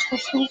the Chaos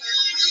Crystals.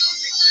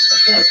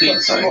 I think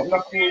that's so. what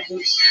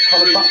Knuckles'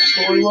 kind of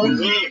backstory was.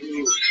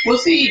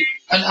 Was he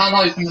an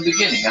ally from the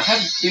beginning? I had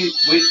a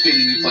weird feeling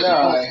he was like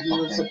No, a he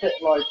was a bit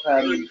like,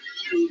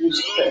 he was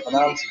a bit of an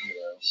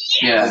anti-hero.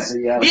 Yeah. Because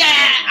he, Yeah,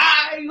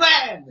 I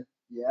win.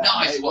 Yeah,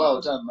 Nice mate, one.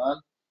 well done, man.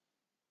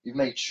 You've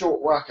made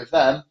short work of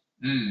them.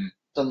 Hmm.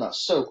 Done that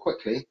so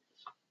quickly.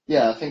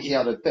 Yeah, I think he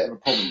had a bit of a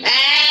problem with it.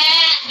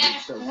 He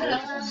was so good,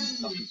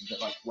 and Knuckles was a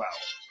bit like, well,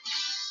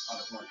 I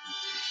don't like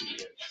you for 2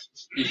 years.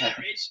 Yeah.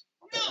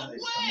 And they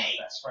become like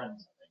best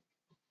friends, I think.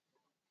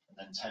 And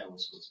then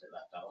Tails was a bit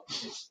left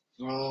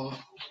out. Oh,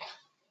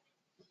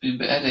 Been a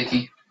bit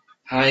headachy.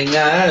 I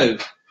know.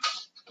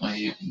 Are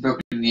you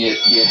rubbing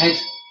your head?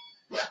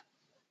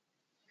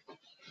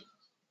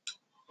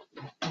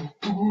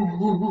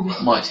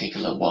 Might take a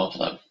little while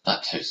for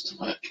that toast to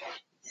work.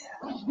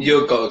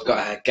 You got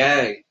a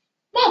Gary.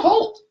 My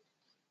fault.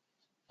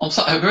 I'm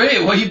sat over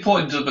here. Why are you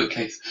pointing to the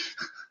bookcase?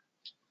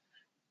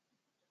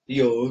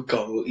 Your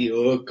go.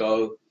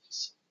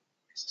 It's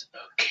the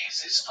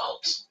bookcase's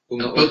fault. Oh,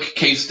 The not,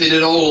 bookcase did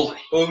it all.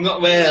 oh,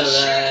 not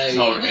really.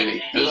 Not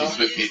really. The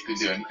bookcase could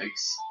do anything.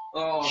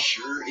 Oh,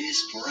 Sure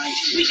is bright.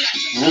 We got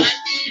some Whoa. fun.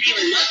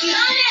 Feeling lucky?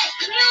 Sonic,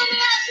 we only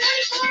have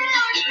 24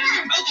 hours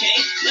left. Okay,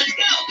 let's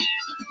go.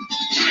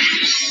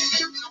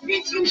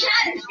 This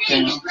entire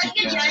thing is like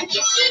a giant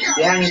casino.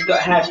 you haven't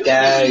got a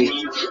Gary.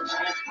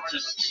 Part of the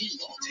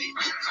pinball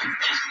table.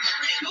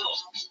 Pretty cool.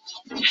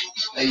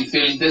 Are you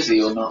feeling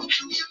dizzy or not?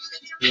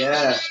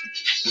 Yeah.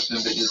 Just a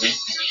bit dizzy.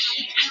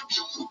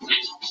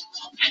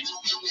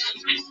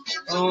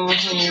 Oh. Oh.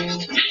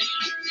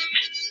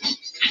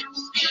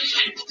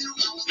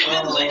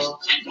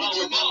 While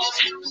we're balls,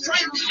 try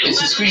to do Is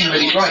the screen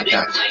really bright,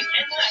 Jack?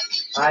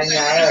 I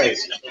know.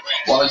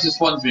 Well, I was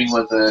just wondering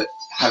whether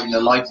having the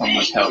light on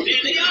would help,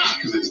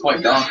 because it's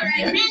quite dark in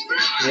here.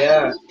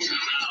 Yeah.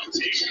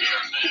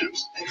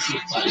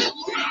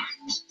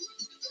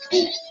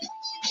 Okay.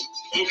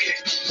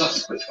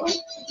 That's a quick one.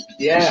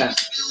 Yeah.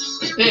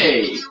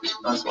 Hey!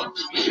 Nice one.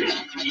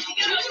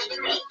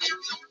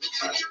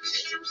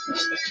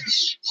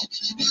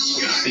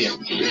 See him.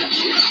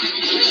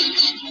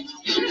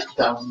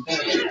 Down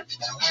there.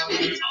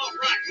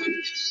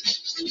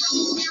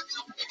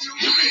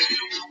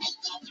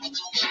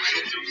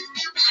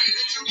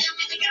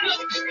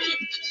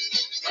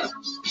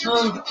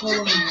 Oh,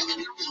 oh.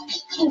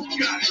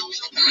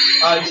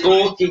 I'm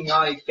walking,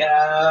 I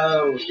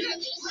go.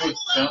 Good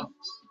job.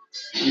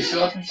 You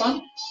still having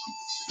fun?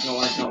 No,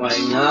 I'm not like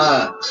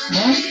that.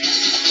 No?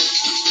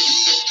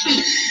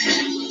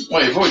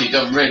 Well, you've already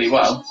done really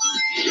well.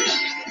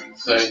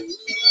 So,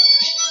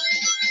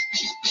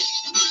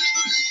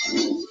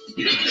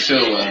 you can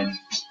still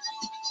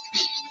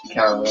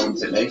carry on a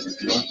bit later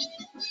if you want.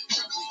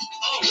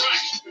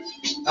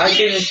 I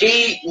can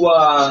eat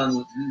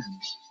one.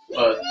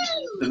 But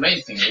the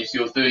main thing is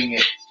you're doing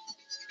it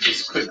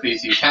as quickly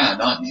as you can,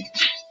 aren't you?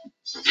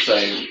 So,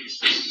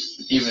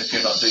 even if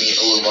you're not doing it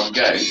all in one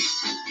go,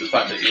 the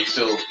fact that you're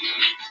still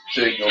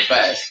doing your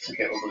best to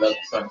get all the levels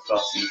done as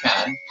fast as you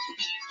can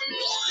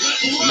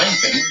is the main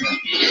thing, isn't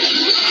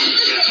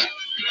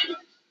it?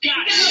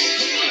 Got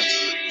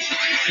it.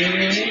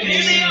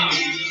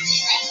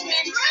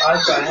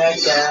 I've got a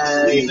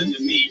headache. Listen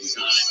to me,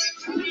 son.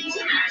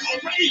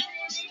 Already.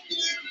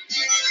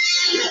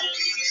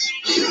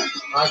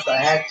 I've got a Or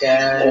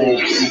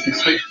headache. you can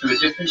switch to a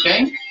different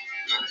game.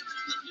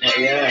 Oh,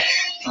 yeah.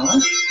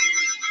 Alright.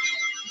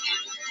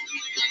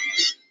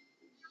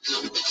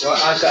 Well,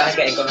 I've got a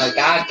headache on a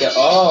gadget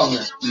on.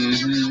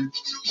 Mm-hmm.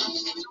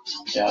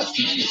 Yeah, I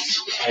think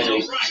this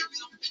headache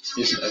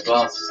isn't a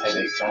glasses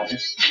headache, Charlie.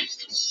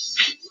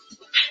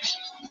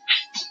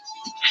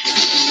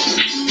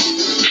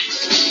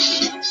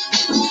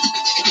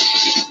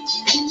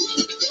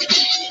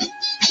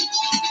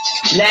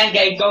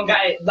 Lenny, don't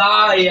get it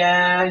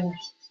lying.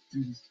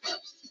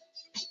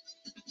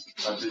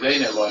 But do they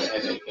know what a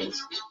headache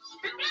is?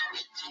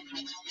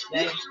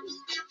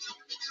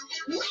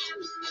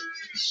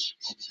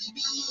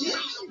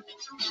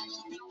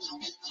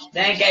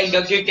 Lenny,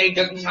 don't you think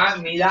you can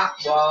have me that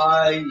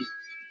way?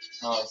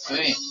 Oh, I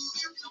see.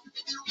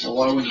 Well,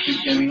 why wouldn't you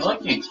keep getting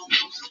like me?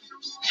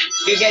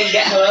 You can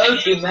get hello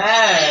to me.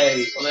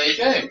 Well, there you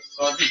go.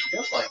 So I think he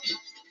does like you.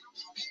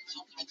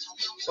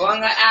 Well,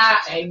 I'm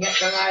at him, get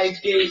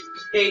the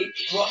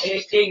teach what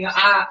he's doing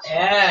at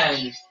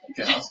him. You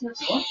can ask him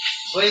if you want.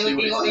 What are See you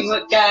what he looking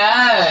says. at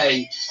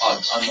gay? I'm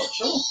not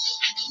sure.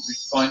 We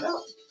can find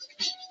out.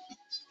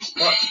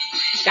 What?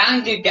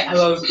 Can you get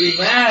hello to me?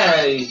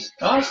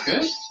 Oh, that's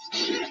good.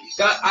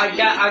 I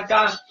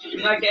got,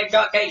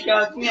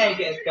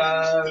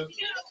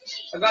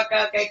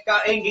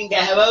 he can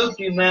get hello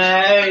to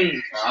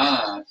me.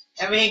 Ah,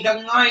 Everything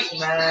doesn't like me.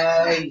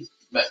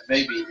 but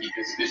maybe he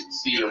just didn't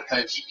see your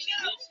post.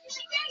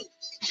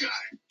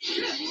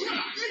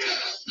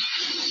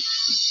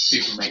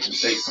 People make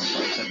mistakes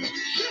sometimes, don't they?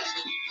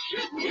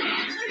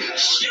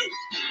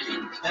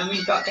 And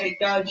we got he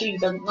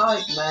doesn't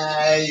like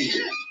me.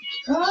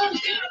 You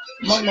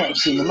might not have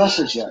seen the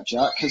message yet,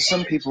 Jack, because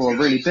some people are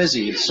really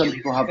busy. Some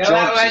people have Well,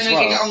 jobs when as we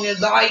get well.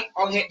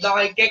 on the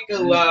light,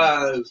 giggle.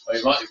 Well,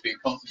 he might have been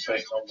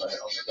concentrating on the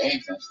game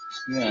then,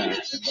 Yeah.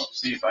 and not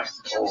see if I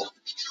can, or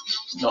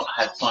not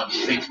had time to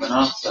think of an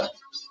answer.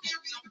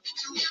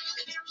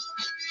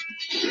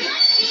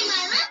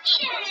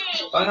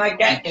 When I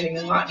get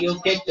anything like you'll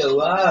giggle.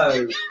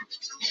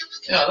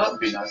 Yeah, that would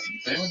be nice of him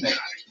too, wouldn't it?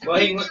 Well,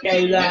 he would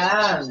go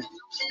down.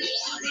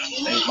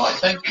 And he might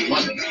thank you,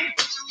 mightn't he?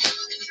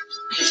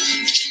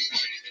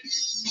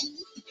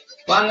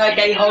 When I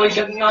get home, he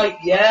doesn't like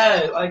you.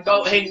 I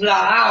got him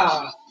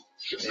laugh.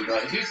 He'd be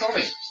like, who's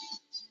Ollie?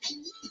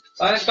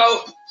 I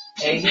got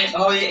him,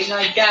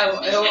 I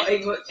go,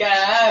 he would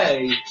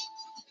go.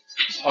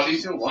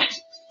 Holly's your what?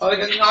 I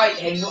don't like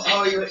him,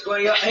 he would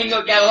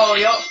go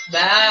hurry up,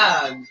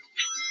 man.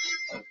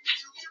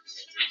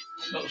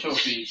 Not sure if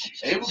he's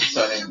able to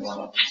turn anyone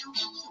up.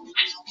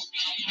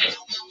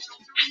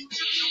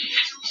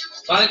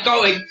 I'm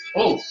going,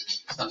 Oh,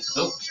 that's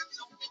the door.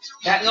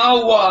 get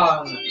no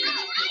one.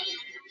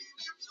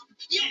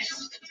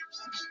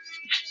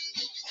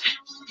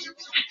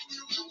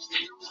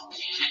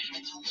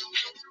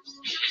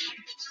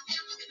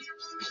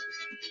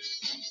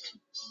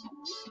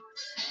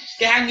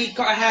 Gang, he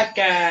got a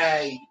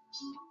headache.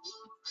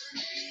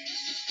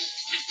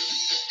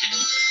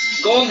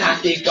 Gone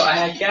Hacky got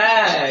a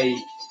headache.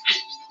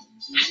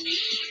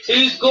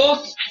 Who's good?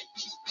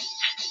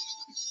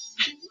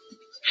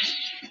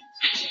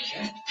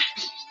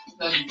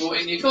 Then brought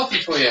in your coffee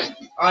for you.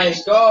 I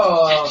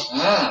got.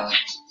 Ah.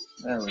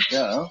 There we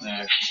go.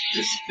 No.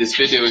 This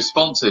video is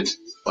sponsored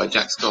by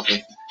Jack's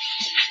Coffee.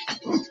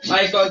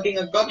 I got a thing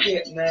of coffee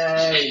at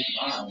me.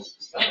 Wow.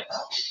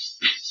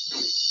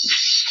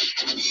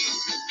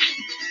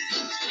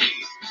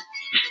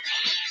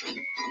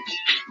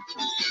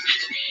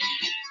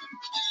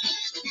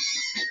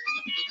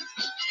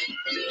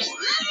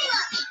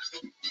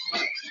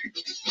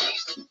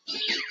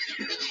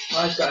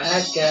 I got a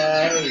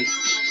headache.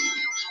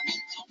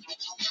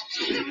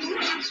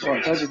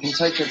 Right, Dad, you can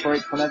take a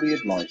break whenever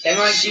you'd like. Then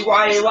I see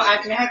why you were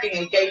acting headache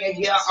again,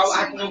 and I'll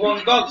act in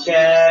one god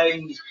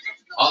game.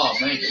 Oh,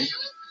 maybe.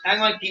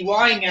 And I see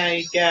why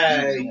again.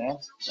 Yeah.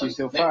 Do you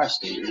feel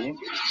thirsty, do you?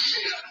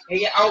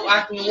 Yeah, I'll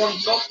act in one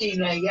god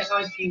game, yeah,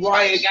 I see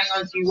why again,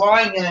 I see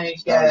why Very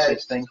again.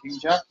 good thinking,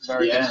 Jack.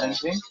 Very Yeah. good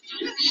thinking.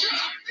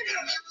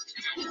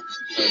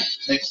 So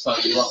next time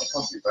you want a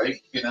coffee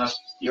break, you can have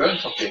your own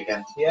coffee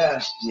again.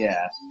 Yeah.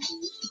 Yeah.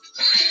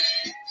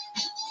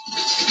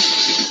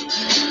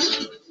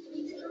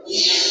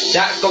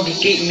 That's got to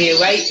keep me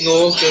awake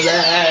more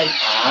today.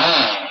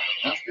 Ah,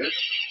 that's good.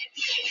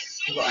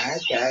 I've got a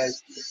headache.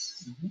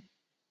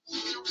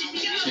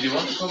 Did you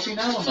want the coffee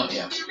now or not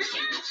yet?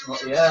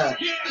 What, yeah.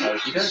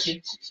 Okie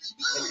dokie.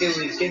 I'm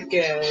doing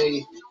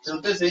sticky.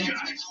 Still busy?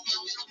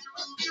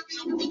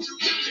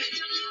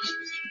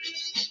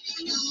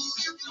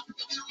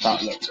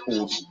 That looks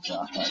awesome,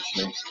 Jack,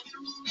 actually.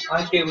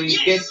 I'm doing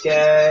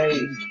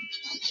sticky.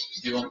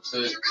 Do you want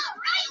to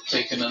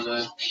take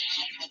another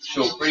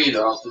short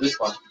breather after this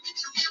one?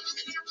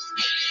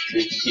 So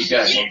you can keep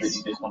going, or did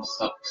you just want to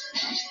stop?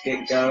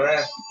 Get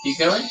going. Keep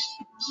going?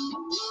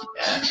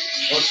 Yeah.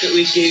 What could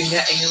we do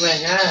next in the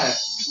now?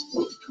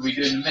 we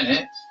do in a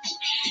minute.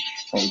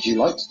 What would you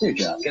like to do,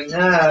 Jack?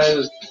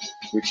 No.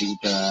 We could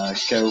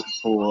go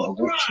for a walk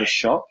to the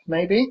shop,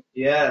 maybe?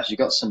 Yeah. 'Cause you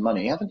got some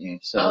money, haven't you?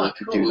 So Ah, we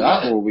could cool, do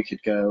that, yeah. or we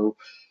could go,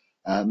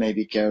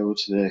 maybe go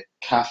to the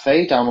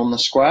cafe down on the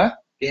square.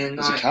 Yeah,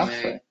 There's a nice,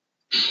 cafe. mate.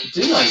 I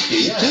do like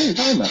it, yeah. Do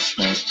very much,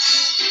 mate.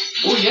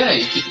 Oh yeah,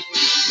 we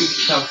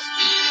could have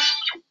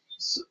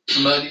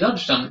some early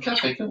lunch down at the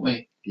cafe, couldn't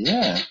we?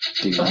 Yeah,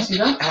 do Fancy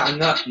that. that?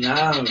 Not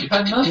now. You've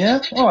had enough? Yeah,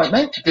 alright,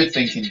 mate. Good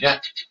thinking,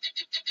 Jack.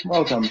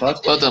 Well done, bud.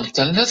 Well done for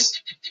telling us.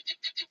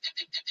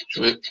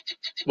 Shall we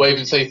wave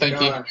and say thank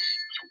you? God.